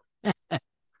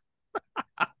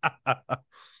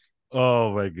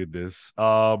 Oh my goodness.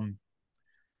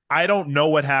 I don't know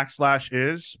what hack slash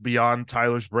is beyond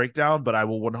Tyler's breakdown, but I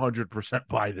will 100%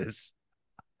 buy this.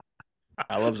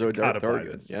 I love Zoe Gotta buy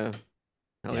Thorogood. this. Yeah.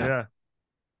 Hell Yeah.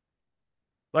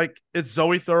 Like, it's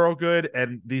Zoe Thorogood,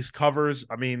 and these covers,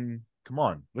 I mean, come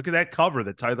on. Look at that cover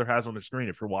that Tyler has on the screen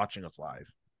if you're watching us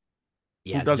live.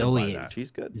 Yeah, doesn't buy Zoe that? is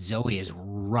She's good. Zoe is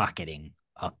rocketing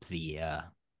up the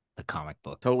comic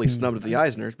book. Totally snubbed at the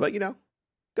Eisners, but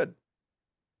good.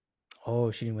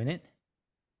 Oh, she didn't win it?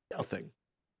 Nothing.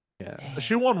 Yeah.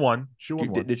 She won one. She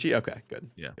won one. Did she? Okay, good.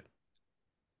 Yeah.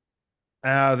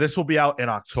 Good. This will be out in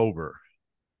October.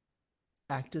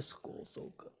 Back to school,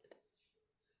 so good.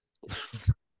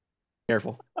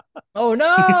 Careful. Oh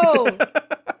no!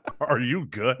 Are you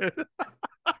good?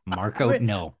 Marco, Wait,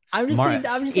 no. I'm just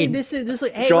saying this is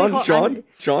like, hey, Sean, wait,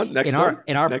 Sean, next in one.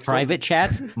 our Next private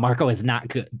chats, Marco is not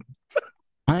good.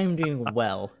 I'm doing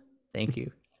well. Thank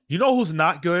you. You know who's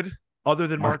not good other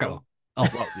than Marco? Oh,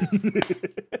 Well, yeah.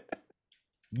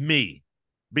 Me.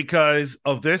 Because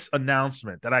of this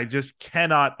announcement that I just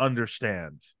cannot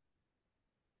understand.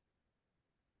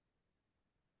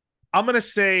 I'm going to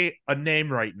say a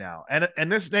name right now.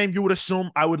 And this name, you would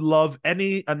assume I would love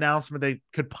any announcement that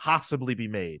could possibly be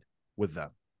made with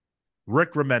them.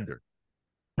 Rick Remender.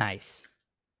 Nice.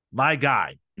 My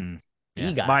guy. Yeah.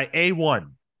 You got My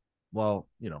A1. Well,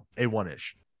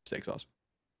 A1-ish. Steak sauce.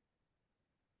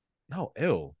 No,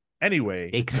 ew. Anyway,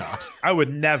 steak sauce. I would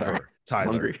Sorry. never,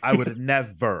 Tyler. Hungry. I would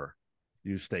never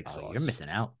use steak sauce. Oh, you're missing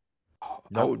out. Oh, I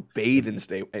Nope. would bathe in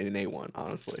A1,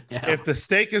 honestly. Yeah. If the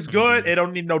steak is good, it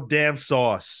don't need no damn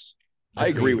sauce. I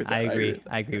agree with that. I agree. with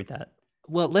that. I agree with that.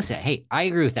 Well, listen, hey, I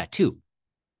agree with that too.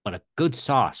 But a good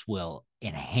sauce will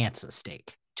enhance a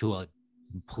steak to a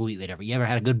completely different. You ever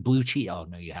had a good blue cheese? Oh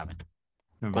no, you haven't.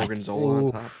 Never mind. Gorgonzola on Ooh.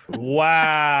 top. Ooh.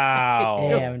 Wow.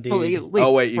 Damn, dude. Completely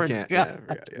Oh wait, you can't. Yeah, I forgot.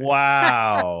 forgot, yeah.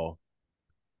 Wow.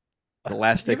 The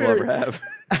last steak I'll ever have.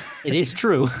 It is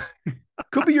true.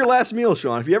 Could be your last meal,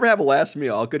 Sean. If you ever have a last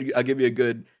meal, I'll give you a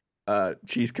good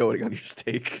cheese coating on your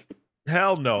steak.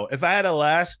 Hell no. If I had a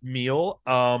last meal,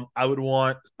 I would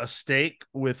want a steak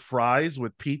with fries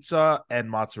with pizza and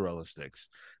mozzarella sticks.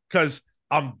 Because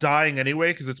I'm dying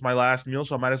anyway, because it's my last meal,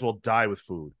 so I might as well die with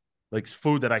food. Like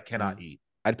food that I cannot eat.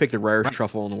 I'd pick the rarest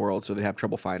truffle in the world, so they'd have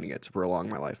trouble finding it to prolong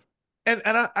my life. And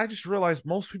I just realized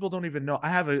most people don't even know. I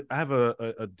have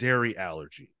a dairy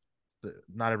allergy.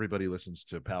 Not everybody listens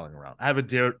to Palling Around. I have a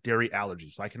dairy allergy,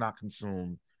 so I cannot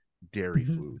consume dairy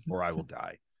food or I will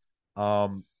die.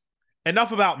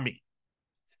 Enough about me.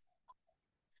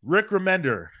 Rick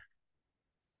Remender.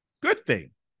 Good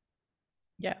thing.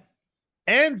 Yeah.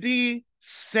 Andy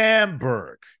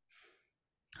Samberg.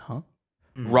 Huh?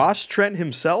 Ross Trent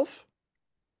himself?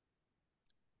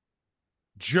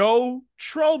 Joe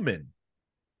Trollman.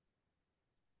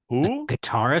 Who?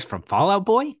 Guitarist from Fallout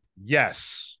Boy?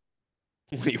 Yes.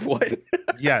 Wait, what?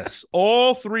 Yes.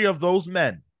 All three of those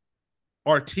men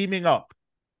are teaming up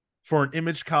for an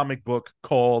Image comic book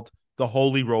called The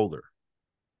Holy Roller.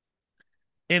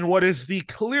 In what is the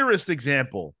clearest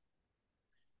example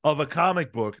of a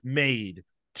comic book made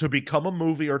to become a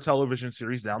movie or television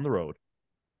series down the road,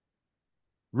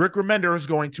 Rick Remender is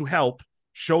going to help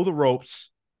show the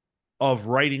ropes of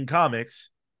writing comics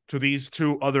to these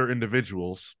two other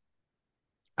individuals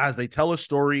as they tell a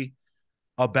story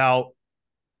about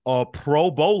a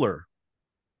pro bowler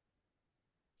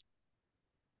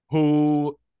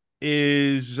who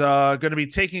is going to be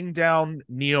taking down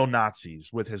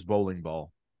neo-Nazis with his bowling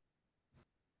ball.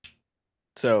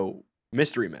 So,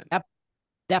 Mystery Men.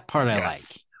 That part I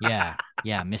Yes. like.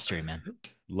 Yeah, Mystery Man.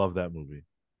 Love that movie.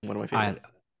 One of my favorites.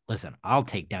 Listen, I'll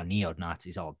take down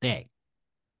neo-Nazis all day.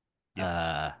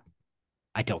 I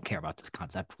don't care about this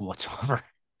concept whatsoever.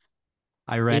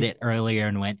 I read it earlier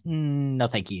and went, no,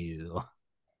 thank you.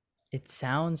 It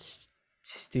sounds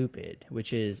stupid,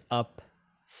 which is up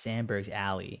Sandberg's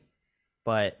alley.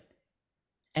 But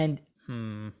I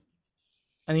mean,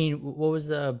 what was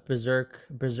the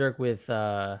Berserk with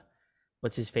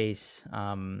what's his face?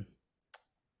 Oh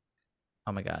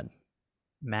my god.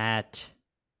 Matt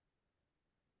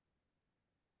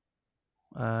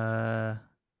damn,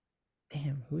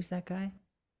 who's that guy?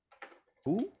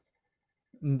 Who?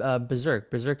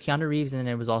 Berserk Keanu Reeves, and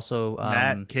then it was also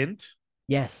Matt Kint?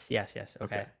 Yes. Okay.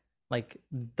 Okay. Like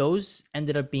those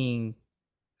ended up being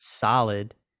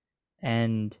solid,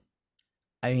 and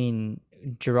I mean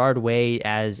Gerard Way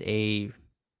as a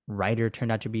writer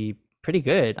turned out to be pretty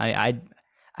good. I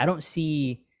don't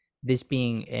see this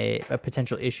being a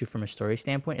potential issue from a story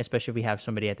standpoint, especially if we have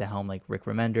somebody at the helm like Rick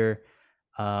Remender.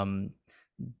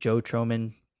 Joe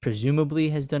Trollman presumably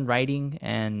has done writing,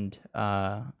 and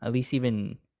at least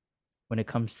even when it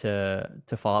comes to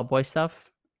Fall Out Boy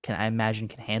stuff, I imagine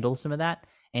can handle some of that.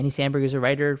 Andy Samberg is a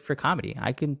writer for comedy.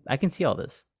 I can see all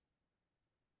this.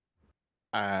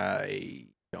 I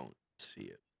don't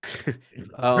see it.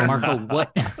 Marco,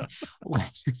 what?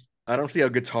 I don't see how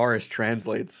guitarist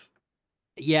translates.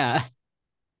 Yeah,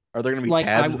 Are there going to be Like,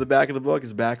 tabs at the back of the book?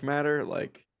 Is back matter?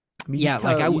 Like, I mean, Yeah,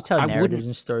 like, I you tell I narratives wouldn't-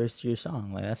 and stories to your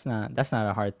song. Like that's not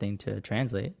a hard thing to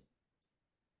translate.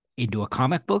 into a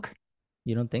comic book.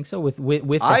 You don't think so? With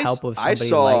the I, help of I somebody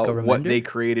saw like a what Remender? they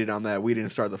created on that We Didn't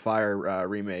Start the Fire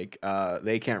remake.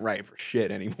 They can't write for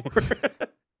shit anymore.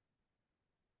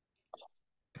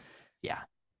 Yeah,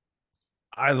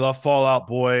 I love Fallout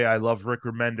Boy. I love Rick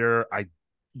Remender.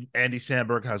 Andy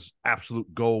Samberg has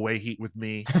absolute go away heat with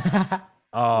me.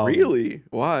 Really?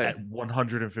 Why? At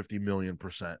 150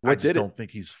 million%. I What just did it? don't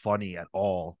think he's funny at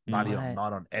all. Not even What?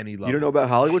 not on any level. You don't know about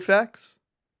Hollywood Facts?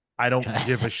 I don't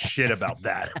give a shit about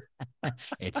that.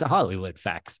 it's a Hollywood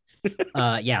facts.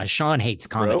 Yeah, Sean hates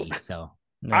comedy, so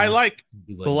I like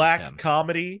you wouldn't, black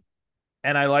comedy,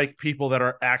 and I like people that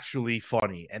are actually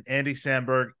funny. And Andy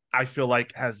Samberg, I feel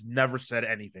like, has never said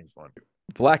anything funny.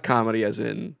 Black comedy, as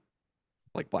in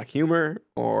like black humor,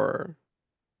 or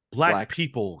Black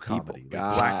people comedy, like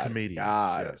Got black it, comedians.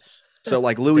 got it. Yes. so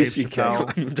like Louis Dave C.K.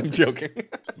 Chappelle. I'm joking.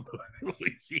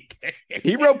 Louis C.K.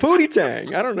 He wrote Pootie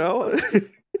Tang. I don't know.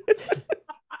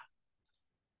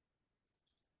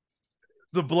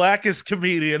 The blackest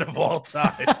comedian of all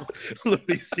time,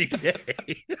 Louis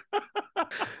C.K.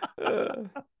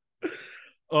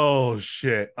 Oh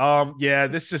shit. Yeah,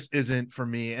 this just isn't for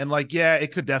me. And like, yeah,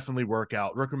 it could definitely work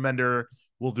out. Rick Remender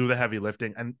will do the heavy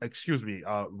lifting. And excuse me,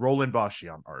 Roland Bashi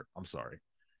on art. I'm sorry.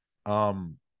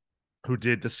 Who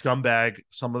did the Scumbag,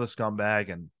 some of the Scumbag,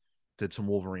 and did some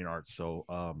Wolverine art. So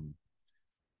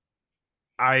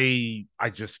I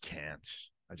just can't.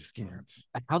 I just can't.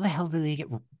 how the hell did they get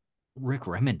Rick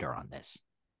Remender on this?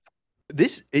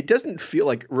 It doesn't feel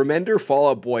like Remender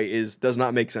Fallout Boy does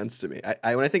not make sense to me.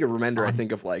 I when I think of Remender, I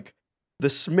think of like the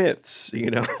Smiths,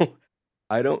 you know.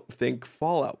 I don't think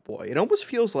Fallout Boy. It almost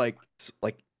feels like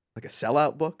a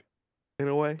sellout book in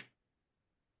a way.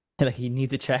 Like he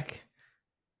needs a check.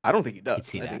 I don't think he does. Could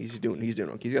see I think that. he's doing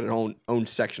okay. He's got his own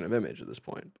section of Image at this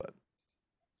point, but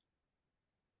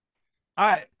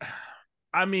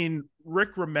I mean,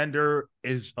 Rick Remender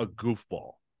is a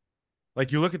goofball.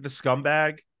 Like you look at the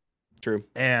Scumbag, true.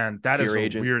 and that is Fear a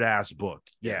Agent. weird ass book.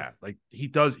 Yeah, like he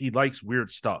likes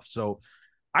weird stuff. So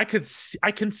I can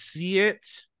see it,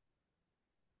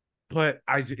 but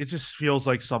it just feels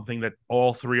like something that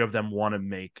all three of them want to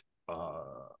make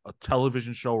a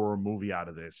television show or a movie out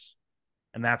of this,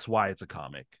 and that's why it's a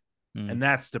comic, and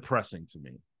that's depressing to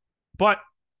me. But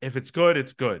if it's good,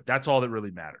 it's good. That's all that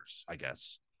really matters, I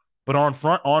guess. But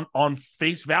on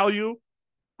face value,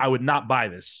 I would not buy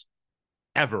this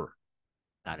ever.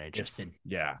 Not interested.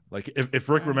 Yeah, like if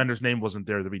Rick Remender's name wasn't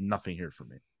there, there'd be nothing here for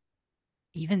me.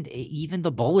 Even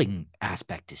the bowling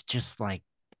aspect is just like,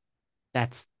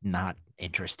 that's not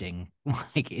interesting.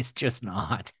 Like, it's just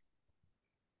not.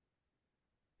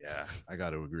 Yeah, I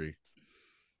got to agree.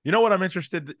 You know what I'm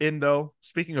interested in, though?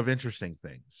 Speaking of interesting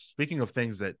things, speaking of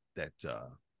things that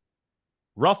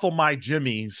ruffle my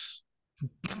jimmies,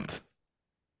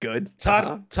 Good.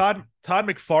 Todd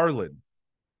McFarlane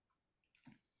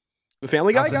The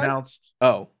Family Guy has guy. announced.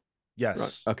 Oh,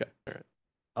 Yes. right. Okay.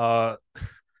 All right.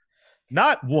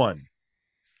 Not one,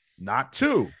 not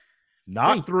two,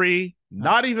 not three,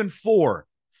 not even four,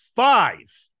 5.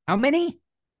 How many?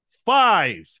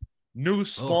 5 new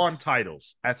Spawn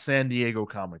titles at San Diego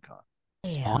Comic-Con.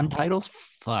 Spawn titles?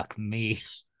 Fuck me.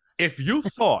 If you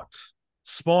thought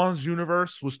Spawn's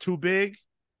universe was too big,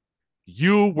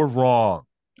 you were wrong.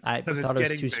 I 'Cause it's thought it was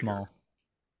getting too bigger. small.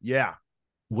 Yeah.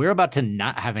 We're about to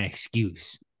not have an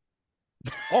excuse.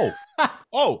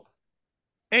 Oh,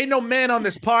 ain't no man on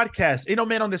this podcast, ain't no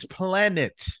man on this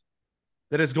planet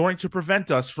that is going to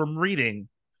prevent us from reading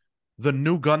the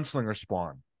new Gunslinger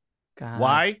Spawn. God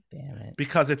Why? damn it.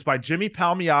 Because it's by Jimmy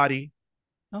Palmiotti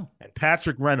Oh. and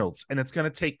Patrick Reynolds, and it's going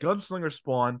to take Gunslinger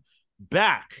Spawn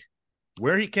back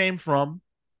where he came from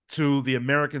to the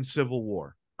American Civil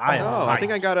War. I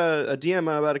think I got a DM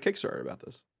about a Kickstarter about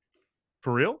this.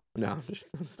 For real? No,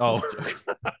 that's Oh. a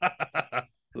joke.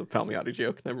 The Palmiotti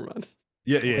joke. Never mind.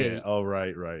 Yeah. Wait. Oh,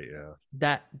 right.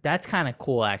 Yeah. That's kind of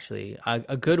cool, actually.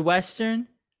 A good Western,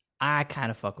 I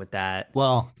kind of fuck with that.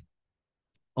 Well,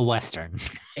 a Western.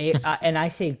 And I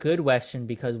say good Western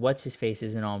because what's his face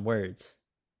isn't on words.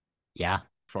 Yeah,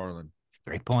 Farland.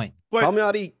 great point. But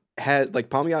Palmiotti had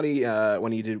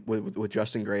when he did with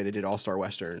Justin Gray, they did All Star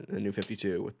Western, the New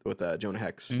 52 with Jonah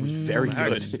Hex. It was very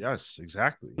good. Yes,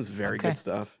 exactly. It was very Okay. good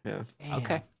stuff. Yeah.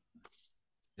 Okay.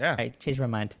 Yeah. I changed my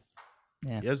mind.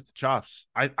 Yeah. He has the chops.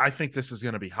 I think this is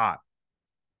going to be hot.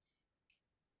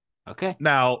 Okay.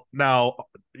 Now,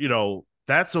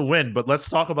 that's a win, but let's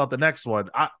talk about the next one.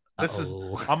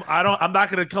 Uh-oh. I'm not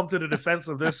going to come to the defense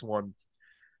of this one.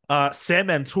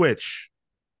 Sandman Twitch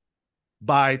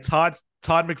by Todd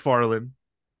McFarlane.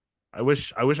 I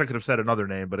wish I could have said another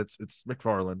name, but it's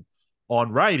McFarlane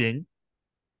on writing.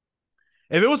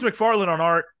 If it was McFarlane on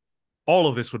art, all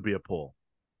of this would be a pull.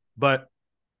 But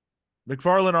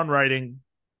McFarlane on writing,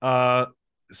 Seisman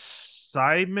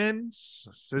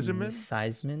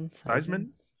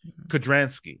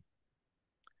Kudransky.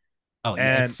 Oh,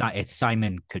 yeah, it's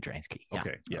Simon Kudransky. Yeah.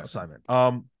 Okay, yeah, Simon.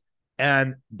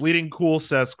 And Bleeding Cool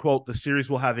says, quote, the series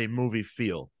will have a movie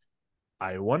feel.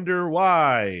 I wonder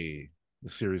why the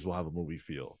series will have a movie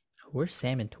feel. Where's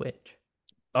Sam and Twitch?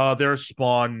 They're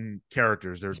Spawn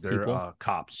characters. They're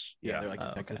cops. Yeah, they're like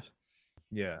detectives.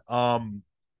 Okay. Yeah.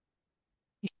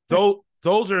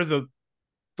 Those are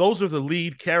the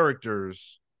lead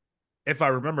characters, if I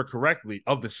remember correctly,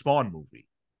 of the Spawn movie.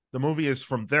 The movie is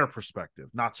from their perspective,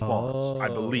 not Spawn's, I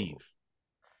believe.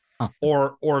 Huh.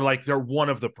 Or like they're one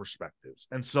of the perspectives.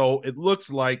 And so it looks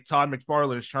like Todd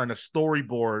McFarlane is trying to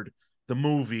storyboard the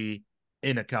movie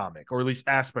in a comic, or at least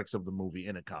aspects of the movie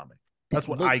in a comic. That's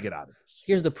what I get out of this.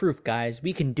 Here's the proof, guys.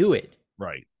 We can do it.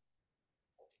 Right.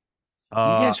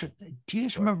 Do you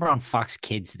guys remember on Fox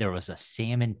Kids there was a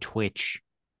Sam and Twitch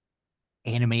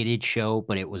animated show,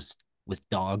 but it was with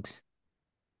dogs?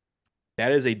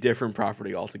 That is a different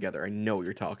property altogether. I know what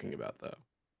you're talking about, though.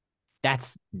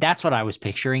 That's what I was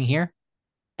picturing here.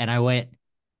 And I went,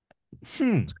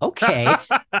 okay.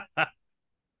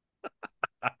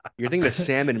 You're thinking of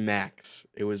Sam and Max.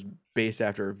 It was based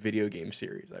after a video game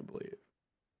series, I believe.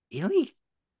 Really?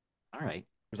 All right. It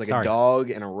was like a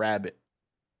dog and a rabbit.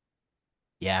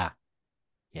 Yeah.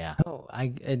 Oh,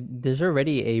 there's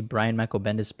already a Brian Michael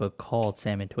Bendis book called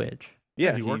Sam and Twitch.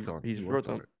 Yeah, he worked on. He's wrote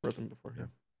them before. Yeah.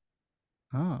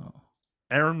 Oh.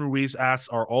 Aaron Ruiz asks,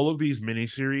 "Are all of these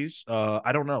miniseries?"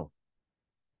 I don't know.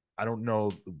 I don't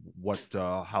know what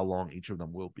how long each of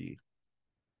them will be.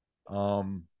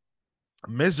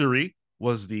 Misery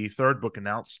was the third book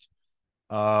announced,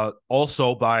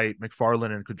 also by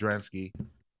McFarlane and Kudransky.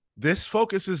 This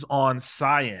focuses on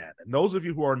Cyan, and those of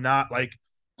you who are not like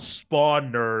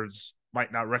Spawn nerds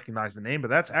might not recognize the name, but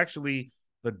that's actually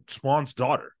the Spawn's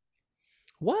daughter.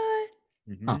 What?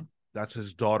 Mm-hmm. Huh. That's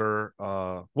his daughter.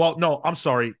 Well, no, I'm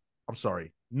sorry.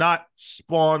 Not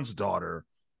Spawn's daughter,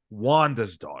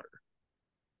 Wanda's daughter.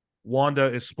 Wanda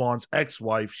is Spawn's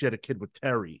ex-wife. She had a kid with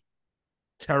Terry.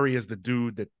 Terry is the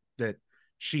dude that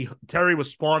Terry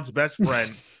was Spawn's best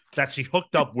friend that she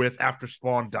hooked up with after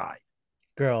Spawn died.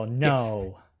 Girl,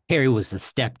 no. Terry was the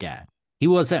stepdad. He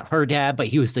wasn't her dad, but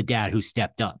he was the dad who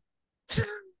stepped up.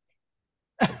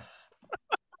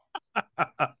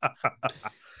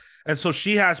 And so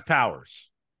she has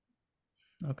powers.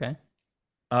 Okay.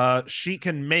 She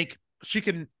can make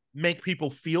people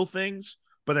feel things,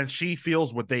 but then she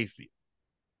feels what they feel.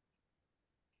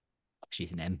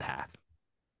 She's an empath.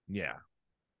 Yeah.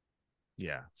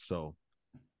 So,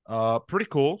 pretty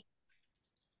cool.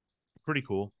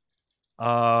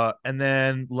 And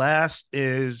then last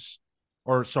is,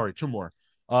 two more.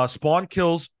 Spawn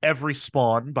Kills Every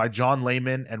Spawn by John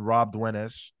Layman and Rob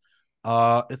Duenas.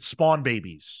 It's Spawn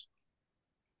babies.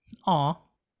 Aw.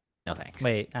 No thanks.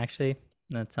 Wait, actually,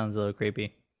 that sounds a little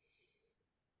creepy.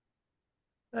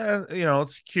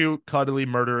 It's cute, cuddly,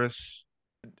 murderous.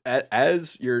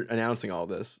 As you're announcing all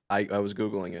this, I was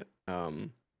Googling it.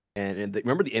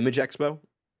 Remember the Image Expo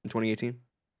in 2018?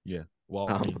 Yeah.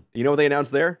 Well, you know what they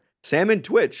announced there? Sam and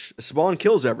Twitch, Spawn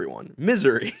Kills Everyone.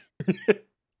 Misery.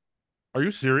 Are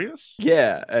you serious?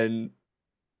 Yeah, and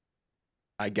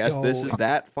I guess this is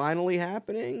that finally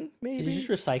happening, maybe? Is he just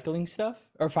recycling stuff?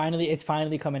 Or it's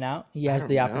finally coming out? He has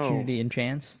the opportunity and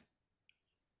chance?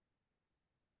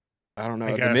 I don't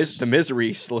know. The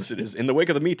Misery solicit is, in the wake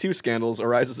of the Me Too scandals,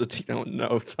 arises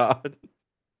no, Todd.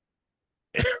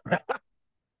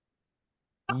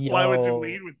 Why would you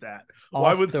lead with that?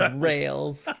 Why would the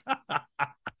rails?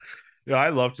 Yeah, I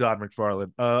love Todd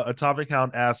McFarlane. Atomic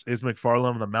Hound asks, "Is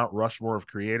McFarlane on the Mount Rushmore of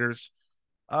creators?"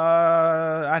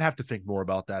 I'd have to think more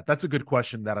about that. That's a good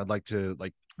question that I'd like to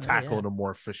tackle in a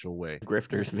more official way.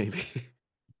 Grifters, maybe.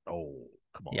 Oh,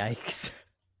 come on! Yikes!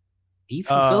 He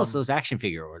fulfills those action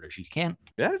figure orders. You can't.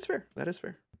 That is fair.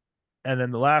 And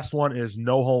then the last one is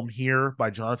No Home Here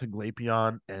by Jonathan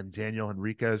Glapion and Daniel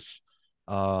Henriquez.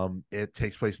 It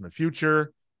takes place in the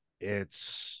future.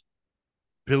 It's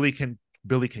Billy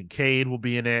Kincaid will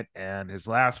be in it, and his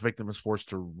last victim is forced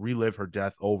to relive her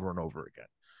death over and over again.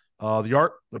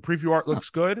 The preview art looks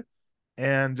good,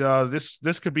 and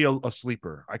this could be a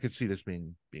sleeper. I could see this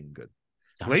being good.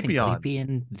 Blade Jonathan Beyond.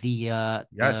 Glapion, the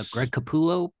Yes. Greg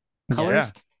Capullo Yeah.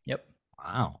 colorist. Yep.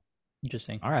 Wow.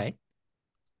 Interesting. All right.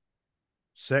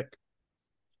 Sick.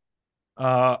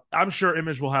 I'm sure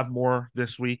Image will have more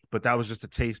this week, but that was just a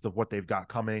taste of what they've got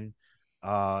coming.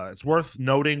 It's worth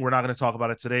noting, we're not going to talk about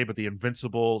it today, but the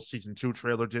Invincible season 2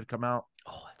 trailer did come out.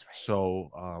 Oh, that's right.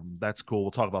 So that's cool.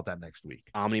 We'll talk about that next week.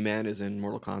 Omni-Man is in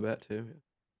Mortal Kombat too.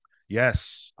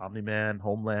 Yes, Omni-Man,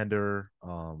 Homelander,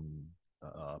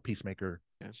 Peacemaker.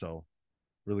 Yeah. So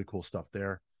really cool stuff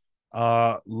there.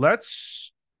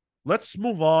 Let's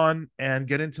move on and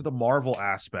get into the Marvel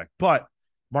aspect. But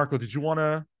Marco, did you want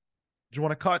to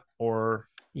cut or?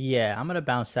 Yeah, I'm gonna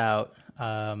bounce out.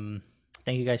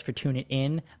 Thank you guys for tuning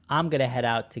in. I'm gonna head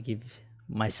out to give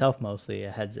myself mostly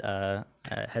a head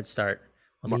start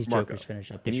while these Marco, jokers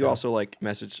finish up the Can show. you also like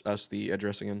message us the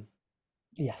address again?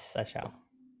 Yes, I shall.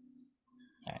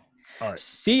 All right.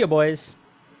 See you, boys.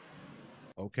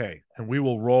 Okay, and we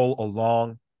will roll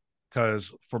along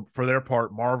because for their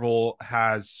part, Marvel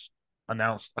has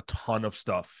announced a ton of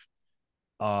stuff.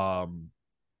 And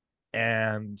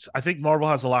I think Marvel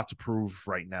has a lot to prove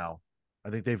right now. I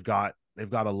think they've got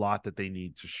a lot that they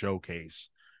need to showcase.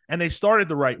 And they started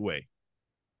the right way.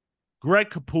 Greg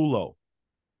Capullo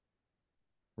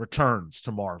returns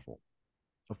to Marvel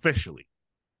officially.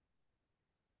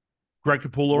 Greg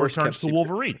Capullo Worst returns kept to secret.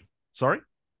 Wolverine. Sorry?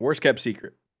 Worst kept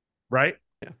secret. Right?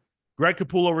 Yeah. Greg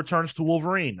Capullo returns to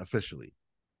Wolverine officially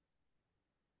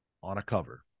on a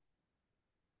cover.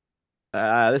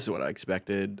 This is what I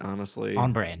expected, honestly.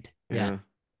 On brand. Yeah.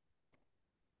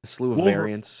 A slew of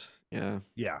variants. Yeah.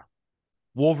 Yeah.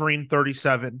 Wolverine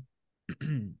 37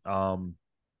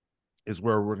 is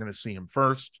where we're going to see him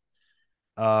first.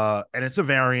 And it's a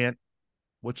variant,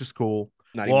 which is cool.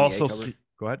 Not We'll even the also A cover. see.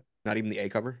 Go ahead. Not even the A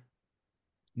cover.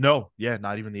 No, yeah,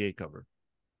 not even the A cover.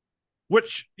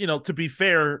 Which, to be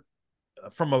fair,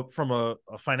 from a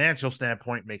financial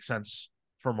standpoint, makes sense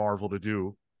for Marvel to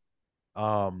do.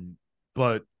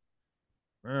 But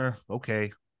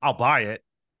okay, I'll buy it.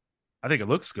 I think it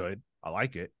looks good. I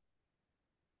like it.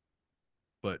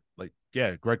 But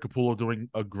Greg Capullo doing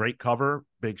a great cover,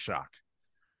 big shock.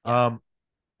 Yeah.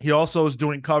 He also is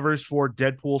doing covers for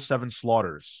Deadpool 7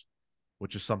 Slaughters,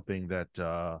 which is something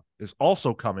that is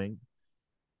also coming.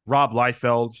 Rob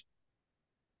Liefeld,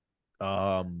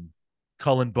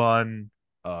 Cullen Bunn,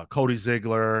 Cody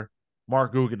Ziegler,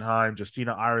 Mark Guggenheim,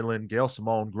 Justina Ireland, Gail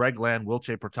Simone, Greg Land,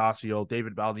 Wilche Portacio,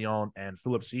 David Baldion, and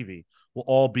Philip Seavey will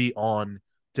all be on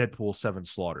Deadpool 7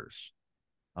 Slaughters.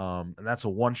 And that's a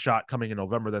one-shot coming in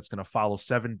November that's going to follow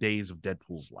 7 days of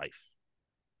Deadpool's life.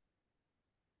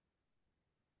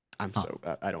 I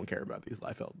don't care about these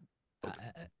Liefeld folks.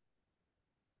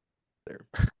 There.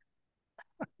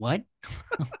 What?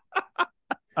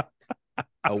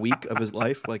 A week of his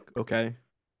life? Like, okay.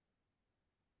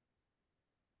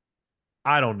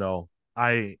 I don't know.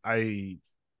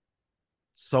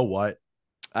 So what?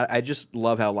 I just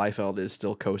love how Liefeld is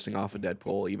still coasting off of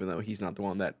Deadpool, even though he's not the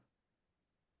one that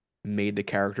made the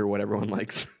character what everyone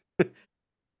likes.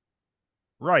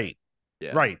 Right.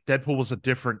 Yeah. Right. Deadpool was a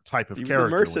different type of He was a character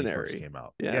when he mercenary. first came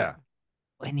out. Yeah.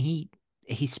 And he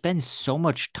spends so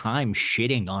much time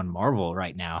shitting on Marvel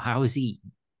right now. How is he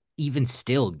even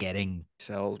still getting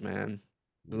Sells, man.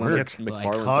 Work, It's McFarlane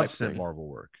type constant thing. Marvel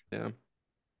work. Yeah.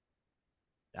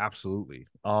 Absolutely.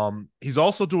 He's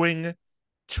also doing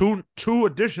two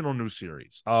additional new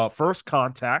series. First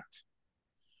Contact,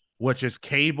 which is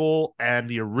Cable and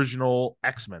the original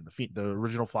X-Men, the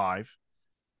original 5.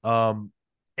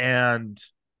 And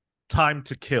Time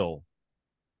to Kill,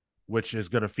 which is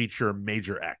going to feature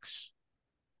Major X,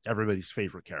 everybody's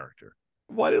favorite character.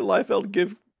 Why did Liefeld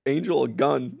give Angel a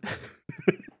gun?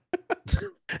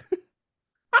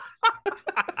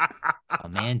 a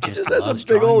man He just just has a loves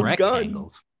big drawing old gun.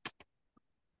 rectangles?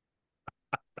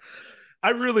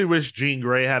 I really wish Jean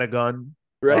Grey had a gun.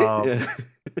 Right? Yeah.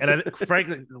 And I think,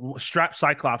 frankly, strap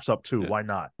Cyclops up too. Yeah. Why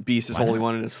not? Beast is Why holding not?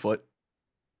 one in his foot.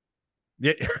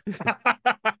 Yeah.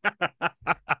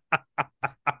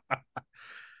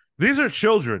 These are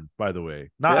children, by the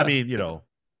way. Not, I Yeah. mean,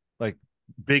 like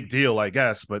big deal, I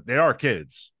guess, but they are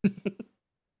kids.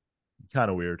 Kind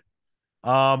of weird.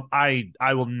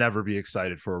 I will never be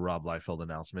excited for a Rob Liefeld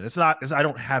announcement. I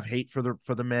don't have hate for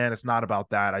the man. It's not about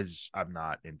that. I'm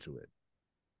not into it.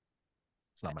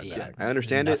 It's not my Yeah. bag. I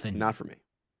understand Nothing. it. Not for me.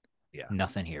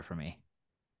 Nothing here for me.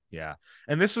 Yeah.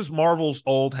 And this is Marvel's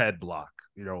old head block.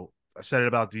 I said it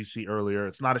about DC earlier.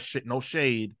 It's not no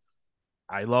shade.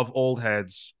 I love old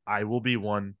heads. I will be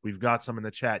one. We've got some in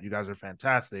the chat. You guys are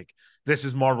fantastic. This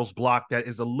is Marvel's block that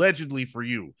is allegedly for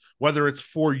you. Whether it's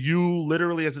for you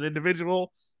literally as an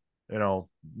individual,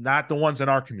 not the ones in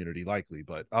our community likely,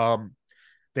 but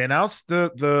they announced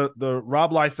the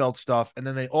Rob Liefeld stuff, and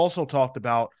then they also talked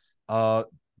about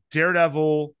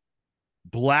Daredevil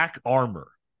Black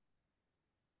Armor,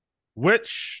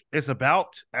 which is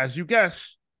about, as you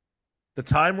guess, the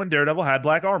time when Daredevil had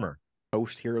black armor.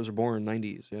 Post Heroes Reborn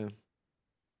 90s,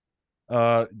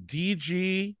 yeah.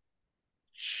 DG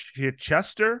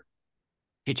Chichester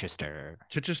with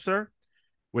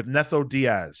Netho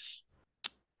Diaz.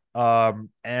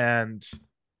 And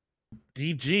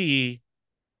DG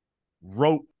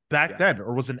wrote back then,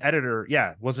 or was an editor.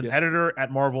 Yeah, was an editor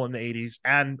at Marvel in the 80s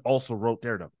and also wrote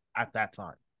Daredevil at that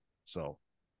time. So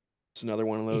it's another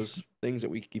one of those things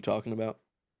that we keep talking about.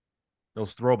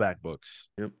 Those throwback books.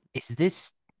 Yep. Is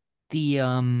this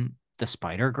the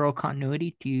Spider-Girl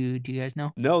continuity? Do you guys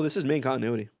know? No, this is main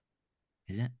continuity.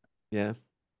 Is it? Yeah.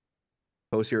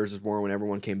 Post Heroes Reborn when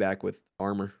everyone came back with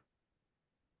armor.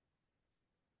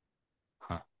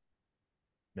 Huh.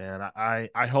 Man,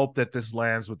 I hope that this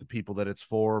lands with the people that it's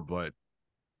for, but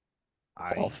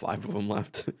all 5 of them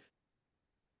left.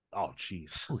 Oh,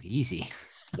 jeez. Oh, easy.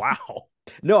 Wow.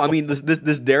 No, I mean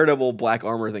this Daredevil black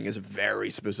armor thing is very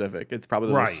specific. It's probably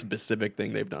the most specific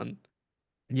thing they've done.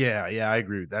 Yeah, I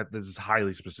agree with that. This is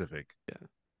highly specific.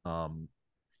 Yeah.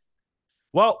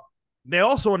 Well, they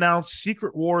also announced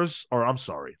Secret Wars, or I'm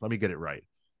sorry, let me get it right.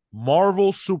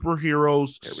 Marvel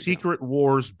Superheroes Secret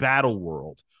Wars Battle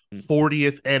World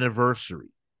 40th anniversary.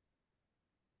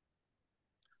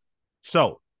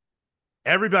 So,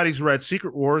 everybody's read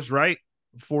Secret Wars, right?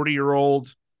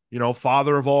 40-year-old,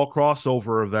 father of all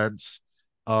crossover events.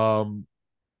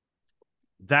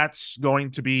 That's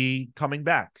going to be coming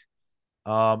back.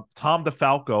 Tom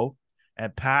DeFalco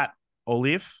and Pat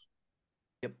Olliffe,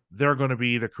 they're going to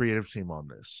be the creative team on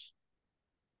this.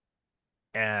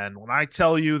 And when I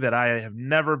tell you that I have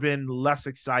never been less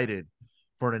excited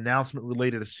for an announcement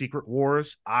related to Secret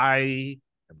Wars, I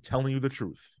am telling you the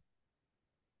truth.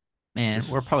 Man,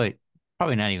 we're probably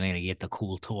not even going to get the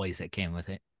cool toys that came with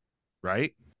it.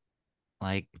 Right?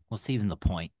 Like, what's even the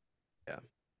point? Yeah.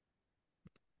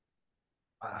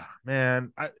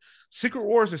 Man, Secret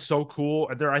Wars is so cool.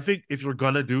 And I think if you're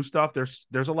gonna do stuff, there's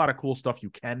a lot of cool stuff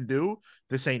you can do.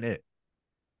 This ain't it.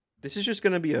 This is just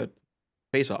gonna be a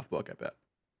face-off book, I bet.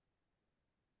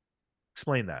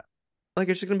 Explain that. Like,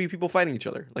 it's just gonna be people fighting each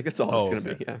other. Like, that's all it's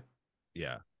gonna be.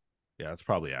 Yeah, that's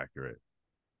probably accurate.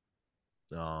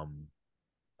 I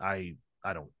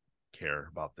don't care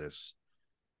about this,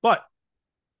 but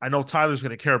I know Tyler's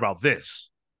gonna care about this.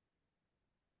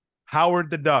 Howard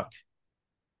the Duck.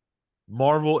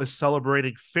 Marvel is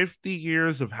celebrating 50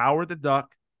 years of Howard the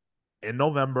Duck in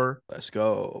November. Let's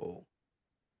go.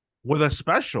 With a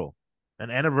special, an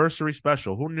anniversary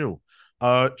special. Who knew?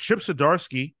 Chip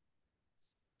Zdarsky,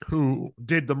 who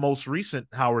did the most recent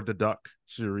Howard the Duck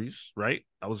series, right?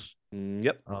 That was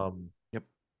Yep.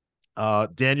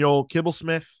 Daniel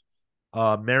Kibblesmith,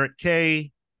 Merritt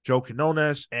Kay, Joe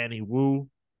Quinones, Annie Wu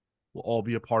will all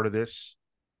be a part of this.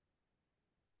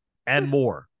 And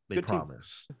more. They Good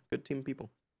promise. Good team of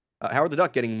people. Howard the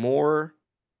Duck getting more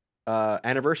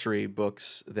anniversary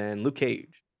books than Luke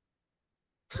Cage.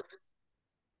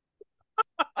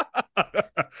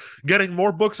 Getting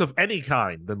more books of any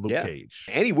kind than Luke Cage.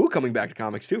 Annie Wu coming back to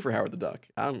comics too for Howard the Duck.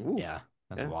 Yeah,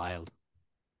 that's wild.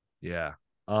 Yeah.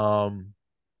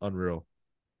 Unreal.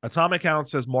 Atomic Hound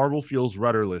says Marvel feels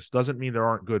rudderless. Doesn't mean there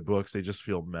aren't good books. They just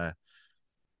feel meh.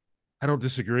 I don't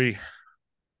disagree.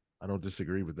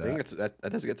 With that. I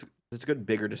think it's a good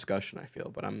bigger discussion, I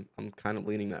feel, but I'm kind of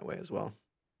leaning that way as well.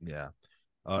 Yeah.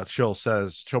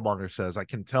 Chillmonger says, I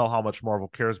can tell how much Marvel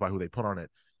cares by who they put on it.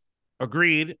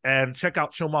 Agreed. And check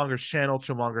out Chillmonger's channel.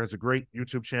 Chillmonger has a great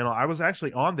YouTube channel. I was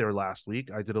actually on there last week.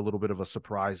 I did a little bit of a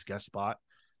surprise guest spot.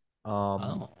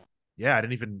 Yeah, I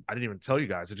didn't even tell you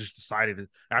guys. I just decided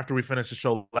after we finished the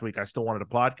show last week, I still wanted a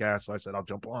podcast, so I said I'll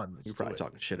jump on. You're probably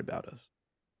talking shit about us.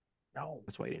 No,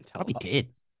 that's why you didn't tell. Probably did.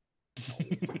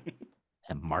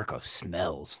 And Marco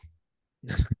smells.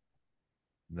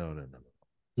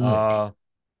 No.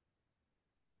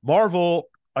 Marvel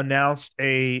announced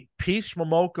a Peach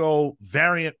Momoko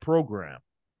variant program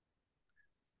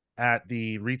at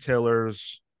the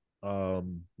retailers,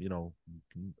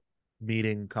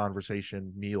 meeting,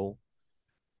 conversation, meal.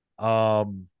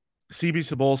 CB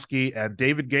Cebulski and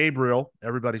David Gabriel,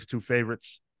 everybody's two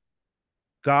favorites,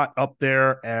 got up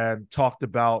there and talked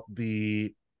about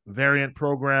the variant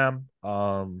program.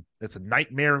 It's a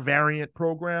Nightmare variant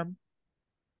program.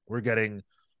 We're getting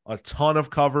a ton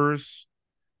of covers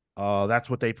That's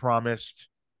what they promised.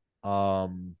 So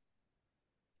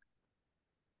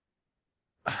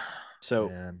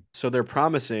Man. so they're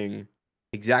promising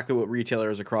exactly what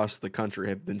retailers across the country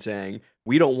have been saying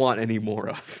we don't want any more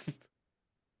of.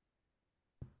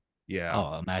 Yeah.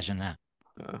 Oh, imagine that.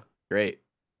 Great.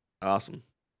 Awesome.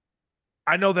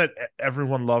 I know that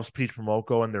everyone loves Peach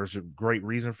Momoko, and there's a great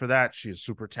reason for that. She is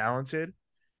super talented.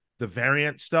 The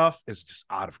variant stuff is just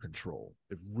out of control.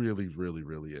 It really, really,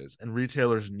 really is. And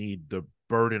retailers need the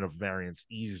burden of variants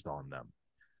eased on them.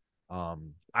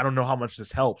 I don't know how much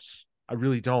this helps. I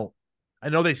really don't. I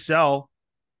know they sell,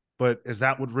 but is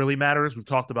that what really matters? We've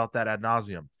talked about that ad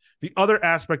nauseum. The other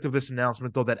aspect of this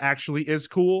announcement, though, that actually is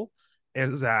cool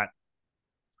is that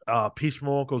Peach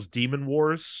Momoko's Demon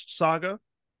Wars saga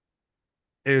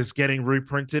is getting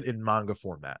reprinted in manga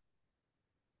format.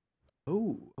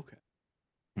 Oh, okay.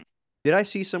 Did I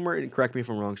see somewhere, and correct me if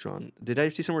I'm wrong, Sean, did I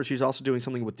see somewhere she's also doing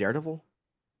something with Daredevil?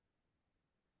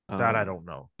 That I don't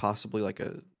know. Possibly like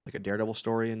a Daredevil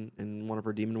story in one of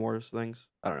her Demon Wars things.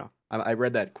 I don't know. I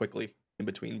read that quickly in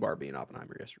between Barbie and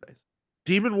Oppenheimer yesterday.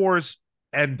 Demon Wars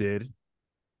ended.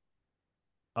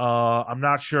 I'm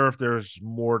not sure if there's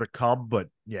more to come, but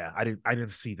yeah, I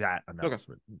didn't see that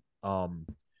announcement.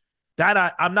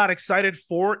 That I'm not excited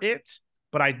for it,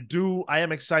 but I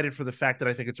am excited for the fact that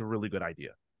I think it's a really good idea.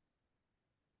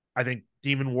 I think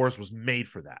Demon Wars was made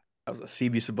for that. That was a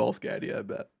CB Cebulski idea, I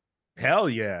bet. Hell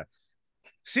yeah.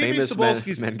 Famous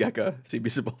mangaka, CB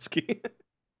Cebulski.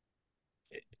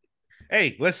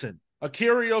 Hey, listen,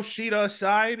 Akira Yoshida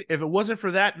aside, if it wasn't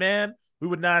for that man, we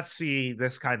would not see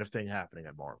this kind of thing happening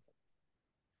at Marvel.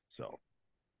 So,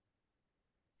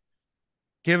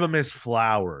 give him his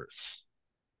flowers.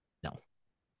 No.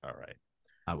 All right.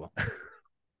 I won't.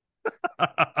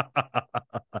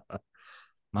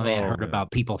 My man heard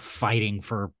about people fighting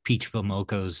for Peach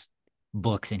Momoko's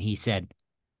books, and he said,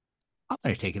 I'm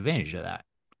going to take advantage of that.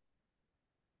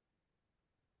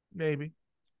 Maybe.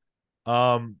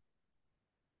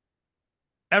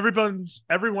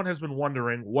 Everyone has been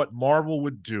wondering what Marvel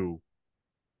would do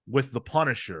with the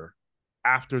Punisher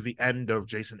after the end of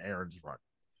Jason Aaron's run.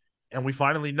 And we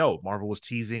finally know Marvel was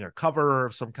teasing a cover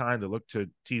of some kind that looked to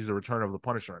tease the return of the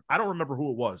Punisher. I don't remember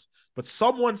who it was, but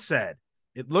someone said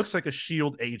it looks like a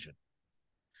S.H.I.E.L.D. agent.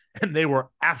 And they were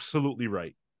absolutely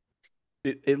right.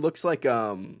 It looks like, do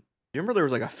you remember there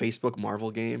was like a Facebook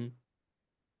Marvel game?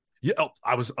 Yeah,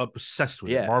 I was obsessed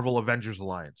with it. Marvel Avengers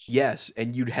Alliance. Yes,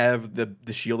 and you'd have the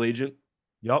S.H.I.E.L.D. agent.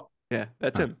 Yep. Yeah,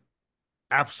 that's him.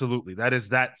 Absolutely. That is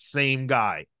that same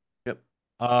guy. Yep.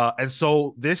 And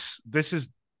so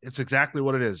it's exactly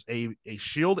what it is. A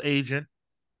S.H.I.E.L.D. agent,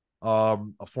 a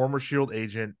former S.H.I.E.L.D.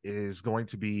 agent is going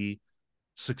to be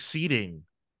succeeding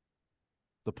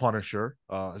the Punisher.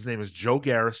 His name is Joe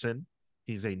Garrison.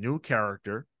 He's a new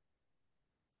character.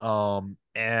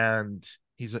 And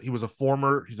he was a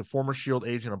former S.H.I.E.L.D.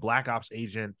 agent, a Black Ops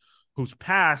agent whose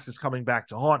past is coming back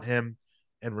to haunt him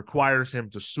and requires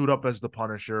him to suit up as the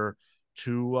Punisher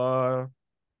to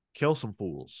kill some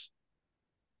fools.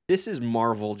 This is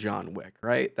Marvel John Wick,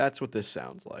 right? That's what this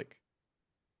sounds like.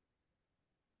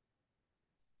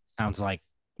 Sounds like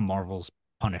Marvel's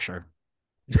Punisher.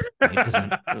 It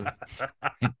doesn't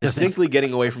distinctly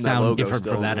getting away from that logo different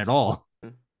still for that at all.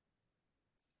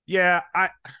 Yeah,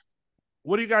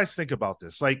 what do you guys think about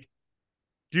this? Like,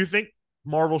 do you think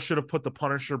Marvel should have put the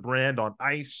Punisher brand on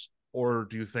ice, or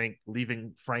do you think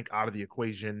leaving Frank out of the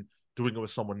equation, doing it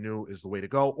with someone new is the way to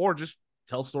go, or just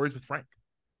tell stories with Frank?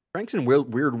 Frank's in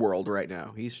weird world right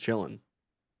now. He's chilling.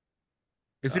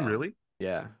 Is he really?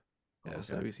 Yeah. Oh,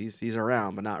 okay. So he's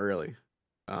around, but not really.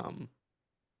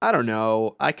 I don't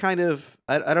know. I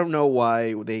don't know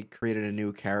why they created a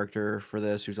new character for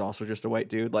this who's also just a white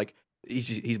dude. Like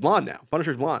he's blonde now.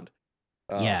 Punisher's blonde.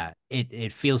 Yeah,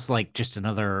 it feels like just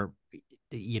another,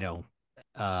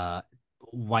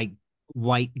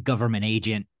 white government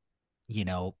agent,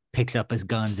 picks up his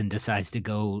guns and decides to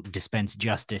go dispense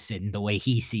justice in the way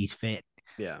he sees fit.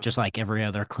 Yeah, just like every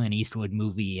other Clint Eastwood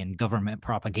movie and government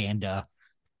propaganda,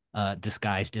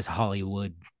 disguised as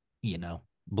Hollywood,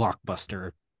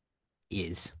 blockbuster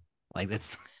is. Like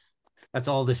that's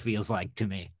all this feels like to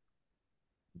me.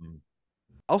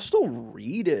 I'll still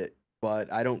read it,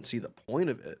 but I don't see the point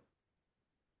of it.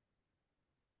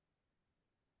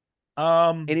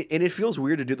 And it feels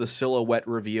weird to do the silhouette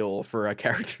reveal for a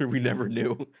character we never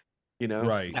knew,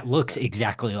 Right. That looks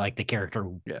exactly like the character.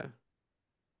 Yeah.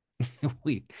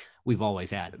 we've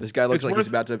always had. This guy looks like he's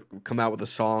about to come out with a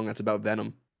song that's about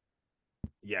Venom.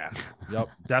 Yeah. Yep.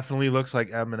 Definitely looks like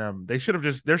Eminem.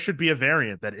 There should be a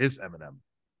variant that is Eminem.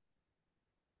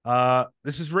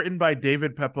 This is written by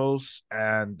David Pepose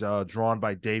and drawn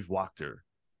by Dave Wachter.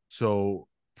 So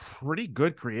pretty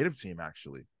good creative team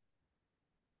actually.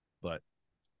 But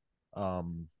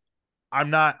I'm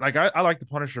not like I like the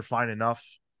Punisher fine enough.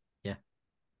 Yeah.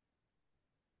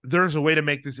 There's a way to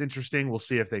make this interesting. We'll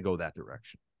see if they go that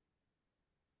direction.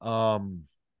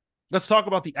 Let's talk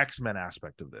about the X-Men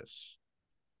aspect of this,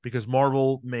 because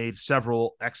Marvel made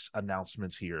several X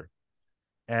announcements here.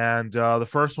 And the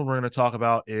first one we're going to talk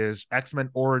about is X-Men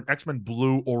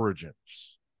Blue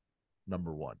Origins,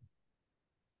 #1.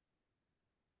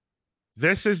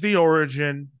 This is the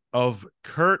origin of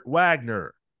Kurt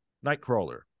Wagner,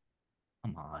 Nightcrawler.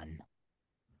 Come on.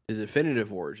 The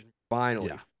definitive origin. Finally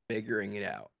Yeah. figuring it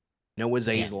out. No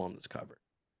Azazel on this cover.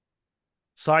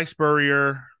 Cy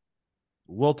Spurrier,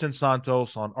 Wilton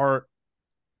Santos on art.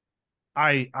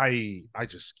 I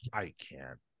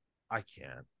can't.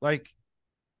 Like,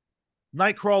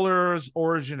 Nightcrawler's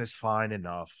origin is fine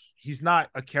enough. He's not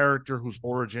a character whose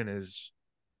origin is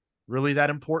really that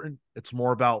important. It's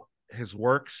more about his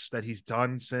works that he's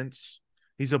done since.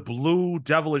 He's a blue,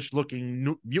 devilish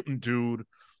looking mutant dude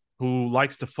who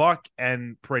likes to fuck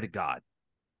and pray to God.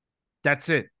 That's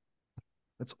it.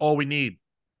 That's all we need.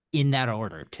 In that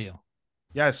order, too.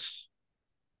 Yes.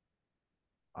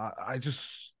 I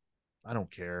don't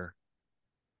care.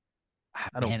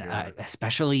 I don't care.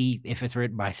 Especially if it's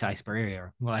written by Cy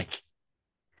Spurrier. Like,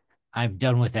 I'm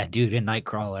done with that dude in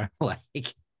Nightcrawler.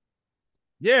 Like,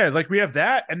 yeah, like we have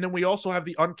that, and then we also have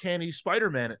the Uncanny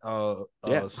Spider-Man hype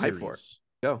series. for it.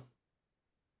 Go.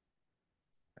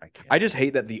 I can't. I just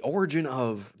hate that the origin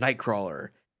of Nightcrawler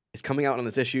is coming out on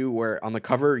this issue where on the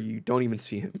cover you don't even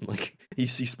see him. Like, you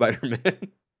see Spider-Man.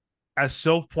 As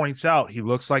Sylph points out, he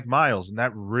looks like Miles, and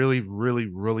that really, really,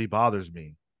 really bothers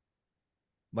me.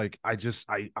 Like,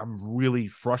 I'm really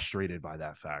frustrated by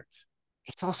that fact.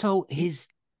 it's also his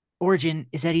origin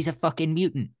is that he's a fucking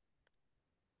mutant.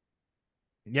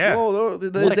 Yeah. Well,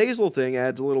 the Azazel thing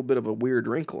adds a little bit of a weird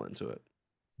wrinkle into it.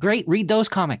 Great, read those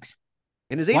comics.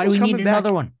 And Why Azazel's do we coming need back.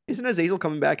 another one? Isn't Azazel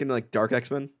coming back in like Dark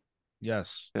X-Men?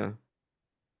 Yes. Yeah.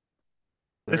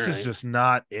 This is just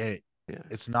not it. Yeah.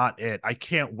 It's not it. I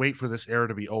can't wait for this era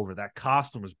to be over. That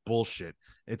costume is bullshit.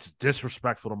 It's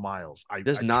disrespectful to Miles.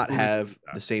 Does not truly have believe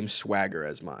that. the same swagger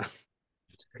as mine.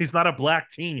 He's not a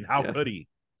black teen. How Yeah. could he?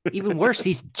 Even worse,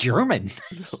 he's German.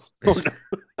 Oh, no.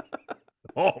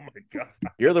 Oh my god.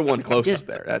 You're the one closest Just-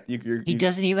 there. That, He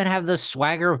doesn't even have the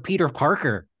swagger of Peter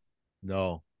Parker.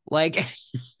 No. Like,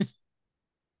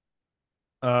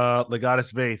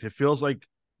 Legatus Vaith. It feels like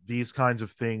these kinds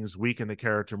of things weaken the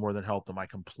character more than help them. I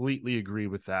completely agree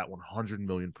with that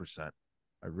 100,000,000%.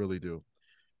 I really do.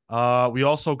 We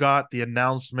also got the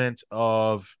announcement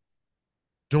of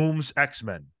Doom's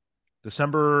X-Men.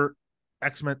 December's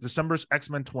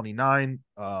X-Men 29,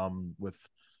 with,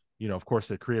 of course,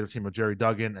 the creative team of Jerry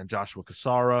Duggan and Joshua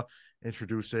Cassara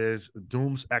introduces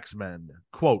Doom's X-Men.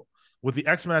 Quote, with the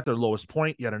X-Men at their lowest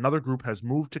point, yet another group has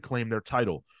moved to claim their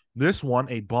title. This one,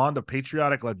 a bond of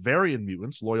patriotic Latvian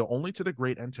mutants loyal only to the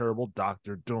great and terrible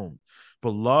Dr. Doom.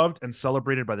 Beloved and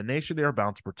celebrated by the nation they are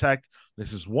bound to protect,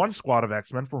 this is one squad of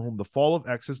X-Men for whom the fall of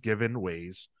X has given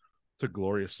ways to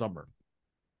glorious summer.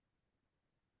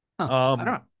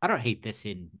 I don't hate this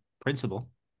in principle.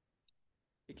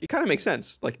 It kind of makes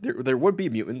sense. Like, there would be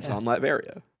mutants Yeah. on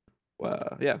Latveria.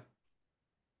 Yeah.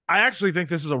 I actually think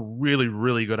this is a really,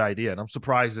 really good idea, and I'm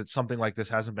surprised that something like this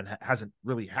hasn't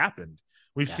really happened.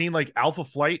 We've Yeah. seen like Alpha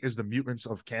Flight is the mutants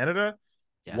of Canada.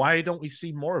 Yeah. Why don't we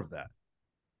see more of that?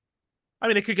 I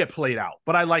mean, it could get played out,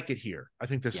 but I like it here. I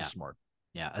think this Yeah. is smart.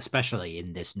 Yeah, especially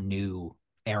in this new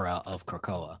era of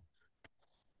Krakoa.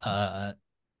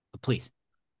 Please.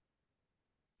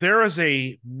 There is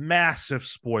a massive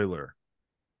spoiler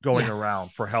going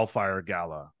around for Hellfire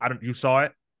Gala. You saw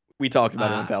it? We talked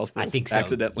about it on Palace I Pulse think so.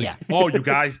 accidentally. Yeah. Oh, you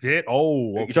guys did?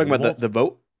 Oh, You're talking about the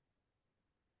vote?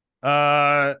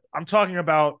 I'm talking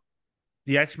about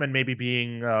the X-Men maybe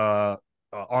being on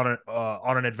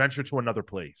an adventure to another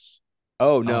place.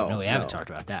 Oh, no. No, we haven't talked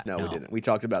about that. No, we didn't. We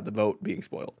talked about the vote being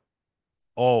spoiled.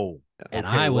 Oh, And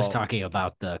okay, I was well, talking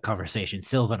about the conversation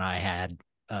Sylvan and I had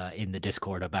in the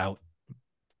Discord about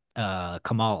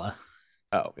Kamala.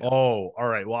 Oh, yeah. Oh, all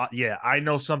right. Well, yeah, I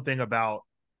know something about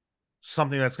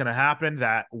something that's going to happen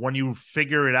that when you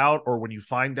figure it out or when you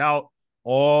find out,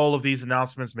 all of these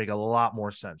announcements make a lot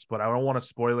more sense. But I don't want to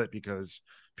spoil it because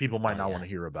people might not want to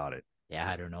hear about it. Yeah,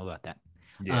 I don't know about that.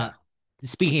 Yeah.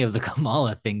 Speaking of the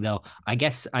Kamala thing, though, I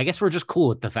guess we're just cool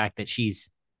with the fact that she's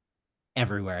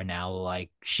everywhere now.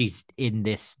 Like, she's in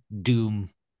this Doom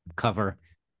cover.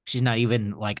 She's not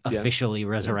even like officially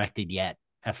resurrected yet,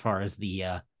 as far as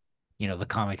the the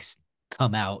comics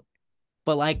come out.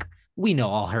 But like, we know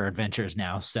all her adventures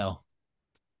now, so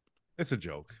It's a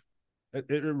joke.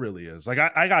 It really is. Like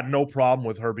I got no problem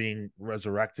with her being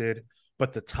resurrected,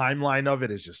 but the timeline of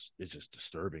it is just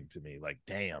disturbing to me. Like,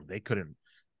 damn, they couldn't.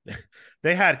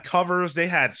 They had covers, they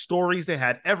had stories, they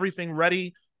had everything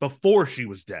ready before she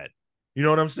was dead. You know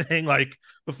what I'm saying? Like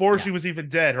before she was even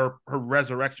dead, her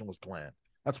resurrection was planned.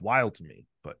 That's wild to me.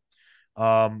 But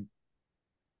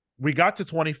we got to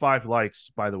 25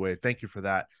 likes, by the way. Thank you for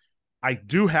that. I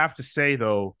do have to say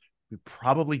though, we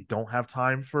probably don't have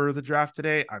time for the draft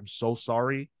today. I'm so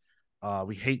sorry.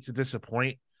 We hate to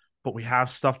disappoint, but we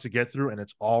have stuff to get through, and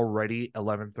it's already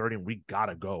 11:30, and we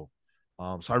gotta go.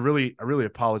 So I really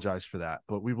apologize for that,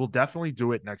 but we will definitely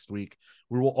do it next week.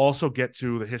 We will also get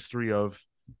to the history of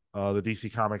the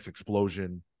DC Comics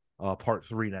explosion, part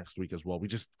 3 next week as well. We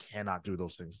just cannot do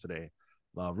those things today.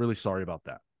 Really sorry about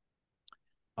that.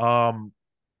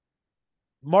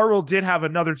 Marvel did have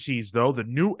another tease though, the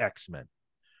new X-Men,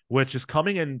 which is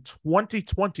coming in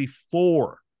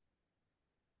 2024.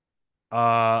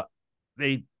 They're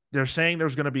saying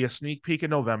there's going to be a sneak peek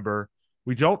in November.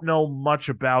 We don't know much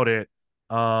about it.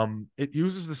 It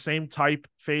uses the same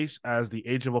typeface as the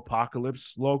Age of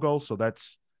Apocalypse logo, so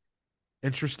that's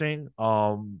interesting.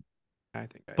 I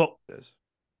think it is.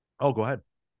 Oh, go ahead.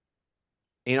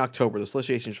 In October, the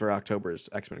solicitations for October's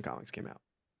X-Men comics came out,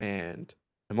 and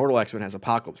Immortal X-Men has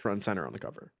Apocalypse front and center on the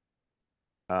cover.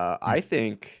 I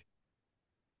think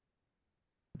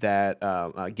that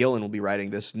Gillen will be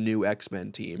writing this new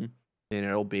X-Men team, and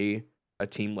it'll be a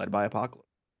team led by Apocalypse.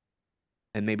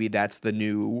 And maybe that's the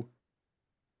new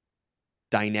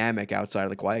dynamic outside of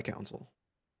the Quiet Council.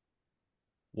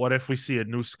 What if we see a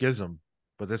new schism,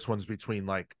 but this one's between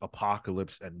like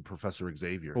Apocalypse and Professor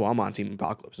Xavier? Well, I'm on Team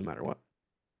Apocalypse no matter what.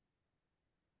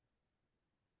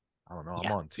 I don't know.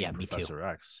 I'm on Team Professor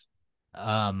X.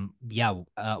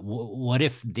 What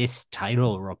if this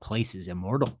title replaces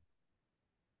Immortal?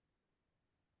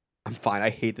 I'm fine. I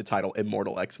hate the title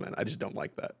Immortal X-Men. I just don't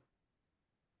like that.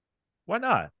 Why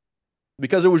not?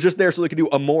 Because it was just there so they could do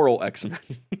Immoral X-Men.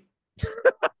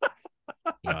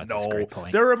 No,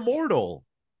 they're immortal.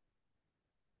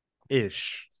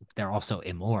 Ish. They're also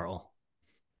immoral.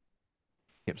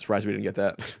 I'm surprised we didn't get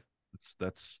that.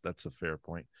 That's a fair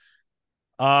point.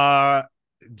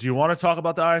 Do you want to talk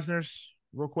about the Eisners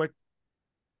real quick?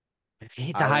 If you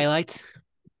hit the highlights.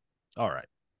 All right.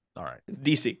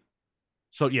 DC.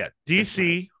 So yeah,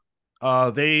 DC.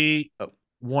 They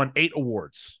won 8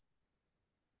 awards.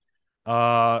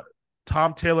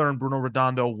 Tom Taylor and Bruno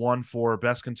Redondo won for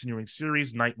Best Continuing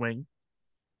Series, Nightwing,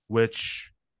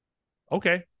 which,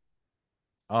 okay.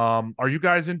 Are you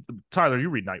guys in? Tyler, you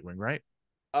read Nightwing, right?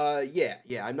 Yeah.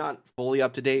 I'm not fully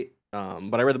up to date.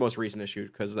 But I read the most recent issue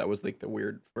because that was like the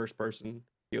weird first person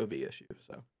POV issue.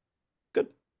 So good.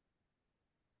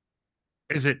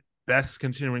 Is it Best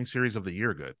Continuing Series of the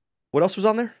Year? Good. What else was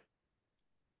on there?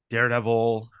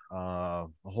 Daredevil, a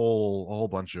whole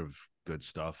bunch of good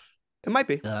stuff. It might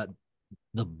be.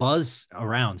 The buzz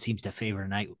around seems to favor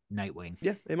Nightwing.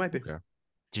 Yeah, it might be. Okay.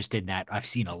 Just in that I've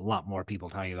seen a lot more people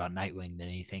talking about Nightwing than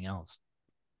anything else.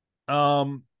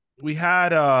 We had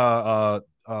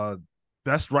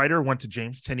Best Writer went to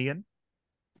James Tynion,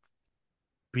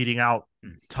 beating out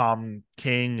Tom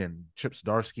King and Chip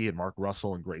Zdarsky and Mark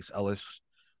Russell and Grace Ellis.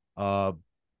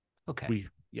 Okay.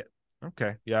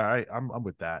 Okay. Yeah, I'm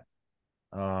with that.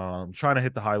 I'm trying to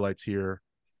hit the highlights here.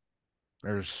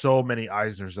 There's so many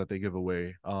Eisners that they give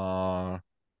away.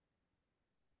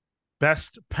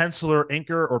 Best Penciler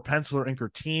Inker or Penciler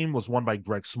Inker Team was won by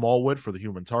Greg Smallwood for The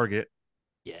Human Target.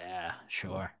 Yeah,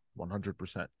 sure.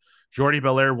 100%. Jordi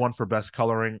Belair won for Best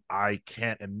Coloring. I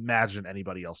can't imagine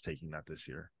anybody else taking that this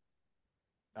year.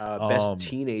 Best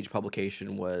Teenage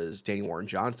Publication was Danny Warren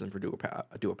Johnson for Do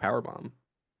a Powerbomb.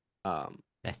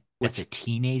 That's a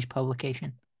teenage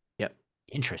publication? Yep.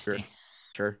 Interesting.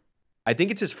 Sure. I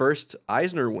think it's his first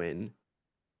Eisner win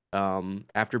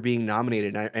after being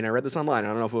nominated. And I read this online. I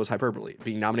don't know if it was hyperbole.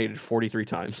 Being nominated 43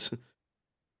 times.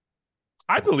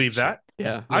 I believe that.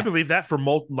 Yeah. I believe that for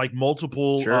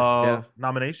multiple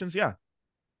nominations. Yeah.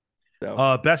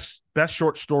 So. Best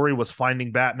short story was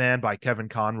Finding Batman by Kevin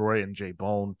Conroy and Jay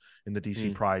Bone in the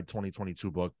DC Pride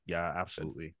 2022 book. Yeah,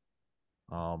 absolutely.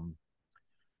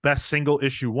 Best single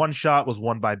issue one shot was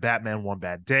won by Batman One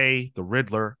Bad Day, The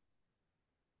Riddler.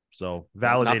 So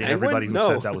validating everybody who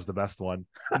said that was the best one.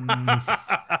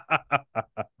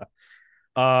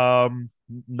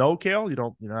 No, Kale,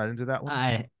 you're not into that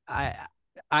one.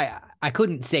 I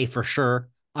couldn't say for sure.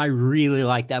 I really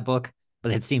like that book,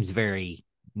 but it seems very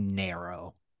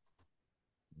narrow.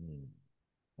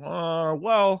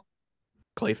 Well,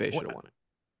 Clayface should have won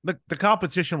it. The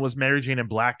competition was Mary Jane and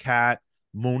Black Cat,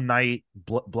 Moon Knight,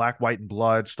 Black, White, and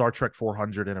Blood, Star Trek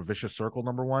 400, and A Vicious Circle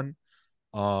 #1.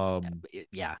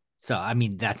 Yeah. So I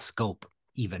mean, that scope,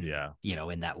 even Yeah.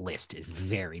 in that list, is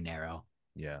very narrow.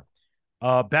 Yeah.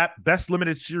 Best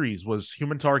limited series was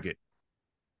Human Target.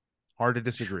 Hard to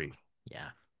disagree.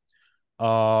 Yeah.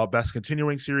 Best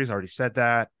continuing series, I already said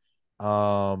that.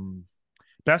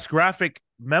 Best graphic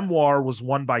memoir was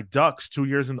won by Ducks, 2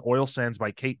 Years in the Oil Sands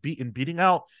by Kate Beaton, beating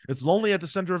out It's Lonely at the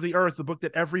Center of the Earth, the book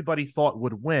that everybody thought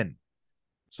would win.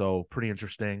 So pretty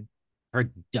interesting.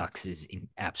 Her Ducks is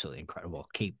absolutely incredible.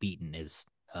 Kate Beaton is,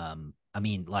 I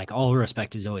mean, like, all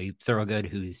respect to Zoe Thorogood,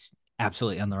 who's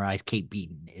absolutely on the rise. Kate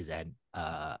Beaton is a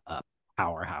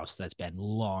powerhouse that's been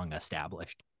long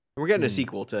established. We're getting a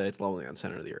sequel to It's Lonely on the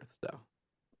Center of the Earth, so.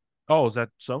 Oh, is that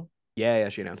so? Yeah,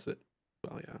 she announced it.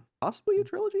 Well, yeah. Possibly a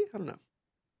trilogy? I don't know.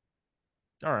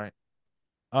 All right.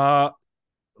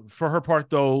 For her part,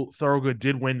 though, Thorogood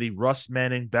did win the Russ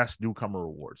Manning Best Newcomer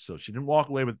Award, so she didn't walk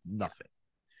away with nothing.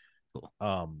 Cool.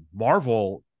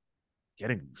 Marvel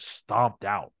getting stomped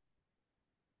out.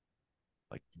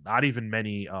 Like, not even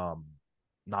many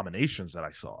nominations that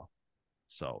I saw.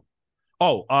 So,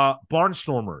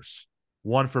 Barnstormers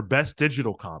won for Best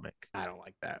Digital Comic. I don't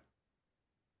like that.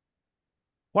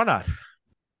 Why not?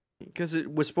 Because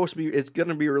it was supposed to be, it's going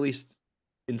to be released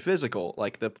in physical.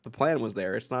 Like, the plan was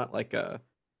there. It's not like a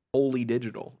wholly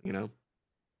digital, But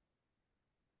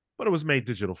it was made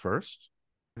digital first.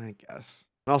 I guess.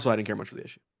 Also, I didn't care much for the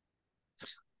issue.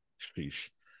 Sheesh.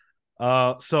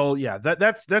 So yeah,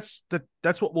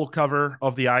 that's what we'll cover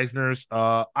of the Eisners.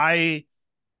 I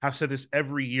have said this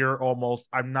every year almost.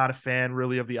 I'm not a fan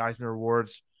really of the Eisner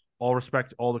Awards. All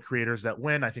respect to all the creators that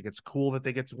win. I think it's cool that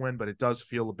they get to win, but it does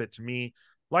feel a bit to me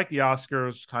like the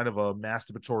Oscars, kind of a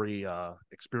masturbatory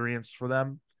experience for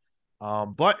them.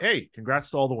 But hey,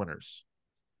 congrats to all the winners.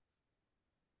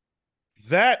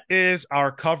 That is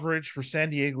our coverage for San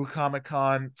Diego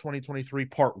Comic-Con 2023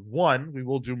 Part 1. We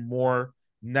will do more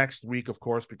next week, of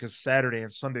course, because Saturday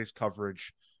and Sunday's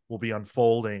coverage will be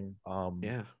unfolding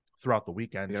throughout the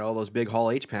weekend. You got all those big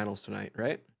Hall H panels tonight,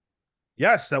 right?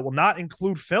 Yes, that will not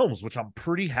include films, which I'm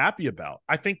pretty happy about.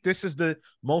 I think this is the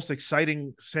most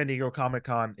exciting San Diego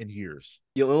Comic-Con in years.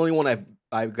 The only one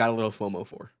I've got a little FOMO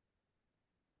for.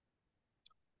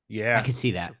 Yeah. I can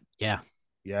see that. Yeah.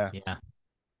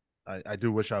 I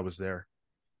do wish I was there.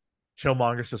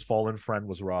 Chillmonger says Fallen Friend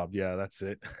was robbed. Yeah, that's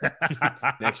it.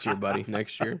 Next year, buddy.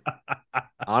 Next year.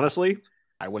 Honestly,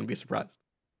 I wouldn't be surprised.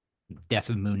 Death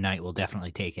of Moon Knight will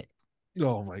definitely take it.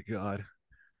 Oh my god.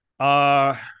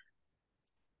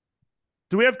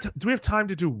 Do we have time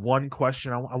to do one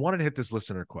question? I wanted to hit this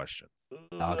listener question.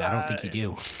 Dog, I don't think you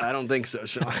do. I don't think so,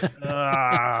 Sean.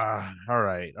 All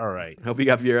right. Hope you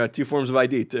got your 2 forms of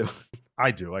ID too.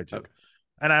 I do. Okay.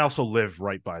 And I also live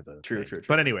right by the True.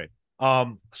 But anyway,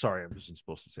 sorry, I wasn't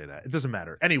supposed to say that. It doesn't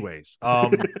matter. Anyways,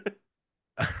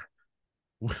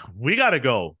 we gotta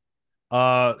go.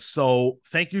 So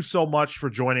thank you so much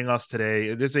for joining us today.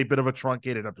 It is a bit of a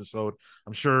truncated episode.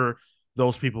 I'm sure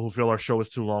those people who feel our show is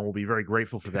too long will be very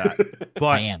grateful for that.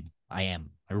 But I am.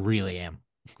 I really am.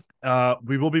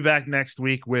 We will be back next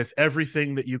week with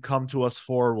everything that you come to us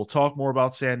for. We'll talk more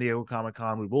about San Diego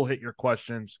Comic-Con. We will hit your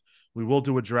questions. We will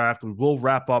do a draft. We will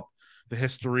wrap up the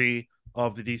history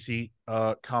of the DC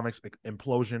Comics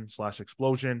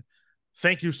implosion/explosion.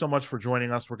 Thank you so much for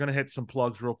joining us. We're going to hit some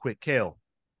plugs real quick. Kale.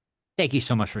 Thank you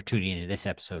so much for tuning into this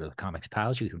episode of the Comics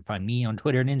Pals. You can find me on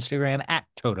Twitter and Instagram at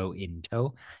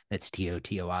TotoInto. That's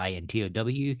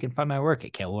TOTOINTOW. You can find my work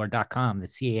at kaleward.com.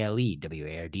 That's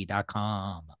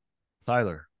CALEWARD.com.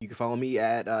 Tyler. You can follow me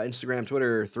at Instagram,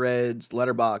 Twitter, Threads,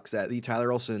 Letterboxd at the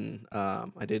Tyler Olson.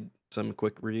 I did some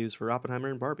quick reviews for Oppenheimer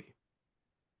and Barbie.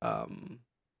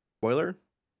 Spoiler,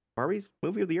 Barbie's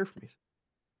movie of the year for me.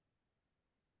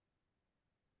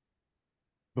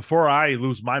 Before I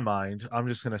lose my mind, I'm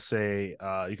just going to say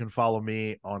you can follow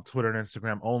me on Twitter and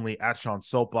Instagram only at Sean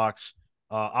Soapbox.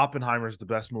 Oppenheimer is the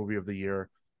best movie of the year.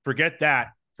 Forget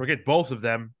that. Forget both of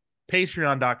them.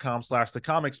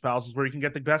 Patreon.com/theComicsPals is where you can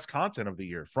get the best content of the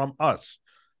year from us.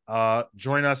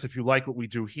 Join us if you like what we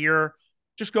do here.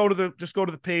 Just go to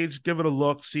the page, give it a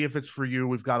look, see if it's for you.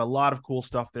 We've got a lot of cool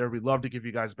stuff there. We'd love to give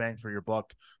you guys bang for your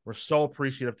buck. We're so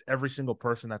appreciative to every single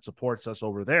person that supports us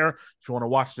over there. If you want to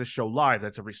watch this show live,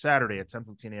 that's every Saturday at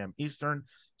 10:15 a.m. Eastern,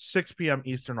 6 p.m.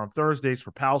 Eastern on Thursdays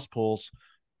for Pals Polls.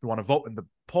 If you want to vote in the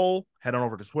poll, head on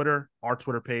over to Twitter, our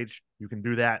Twitter page. You can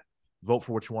do that. Vote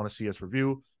for what you want to see us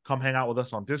review. Come hang out with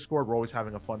us on Discord. We're always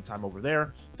having a fun time over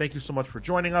there. Thank you so much for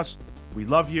joining us. We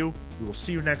love you. We will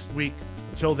see you next week.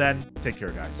 Until then, take care,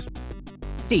 guys.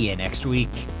 See you next week.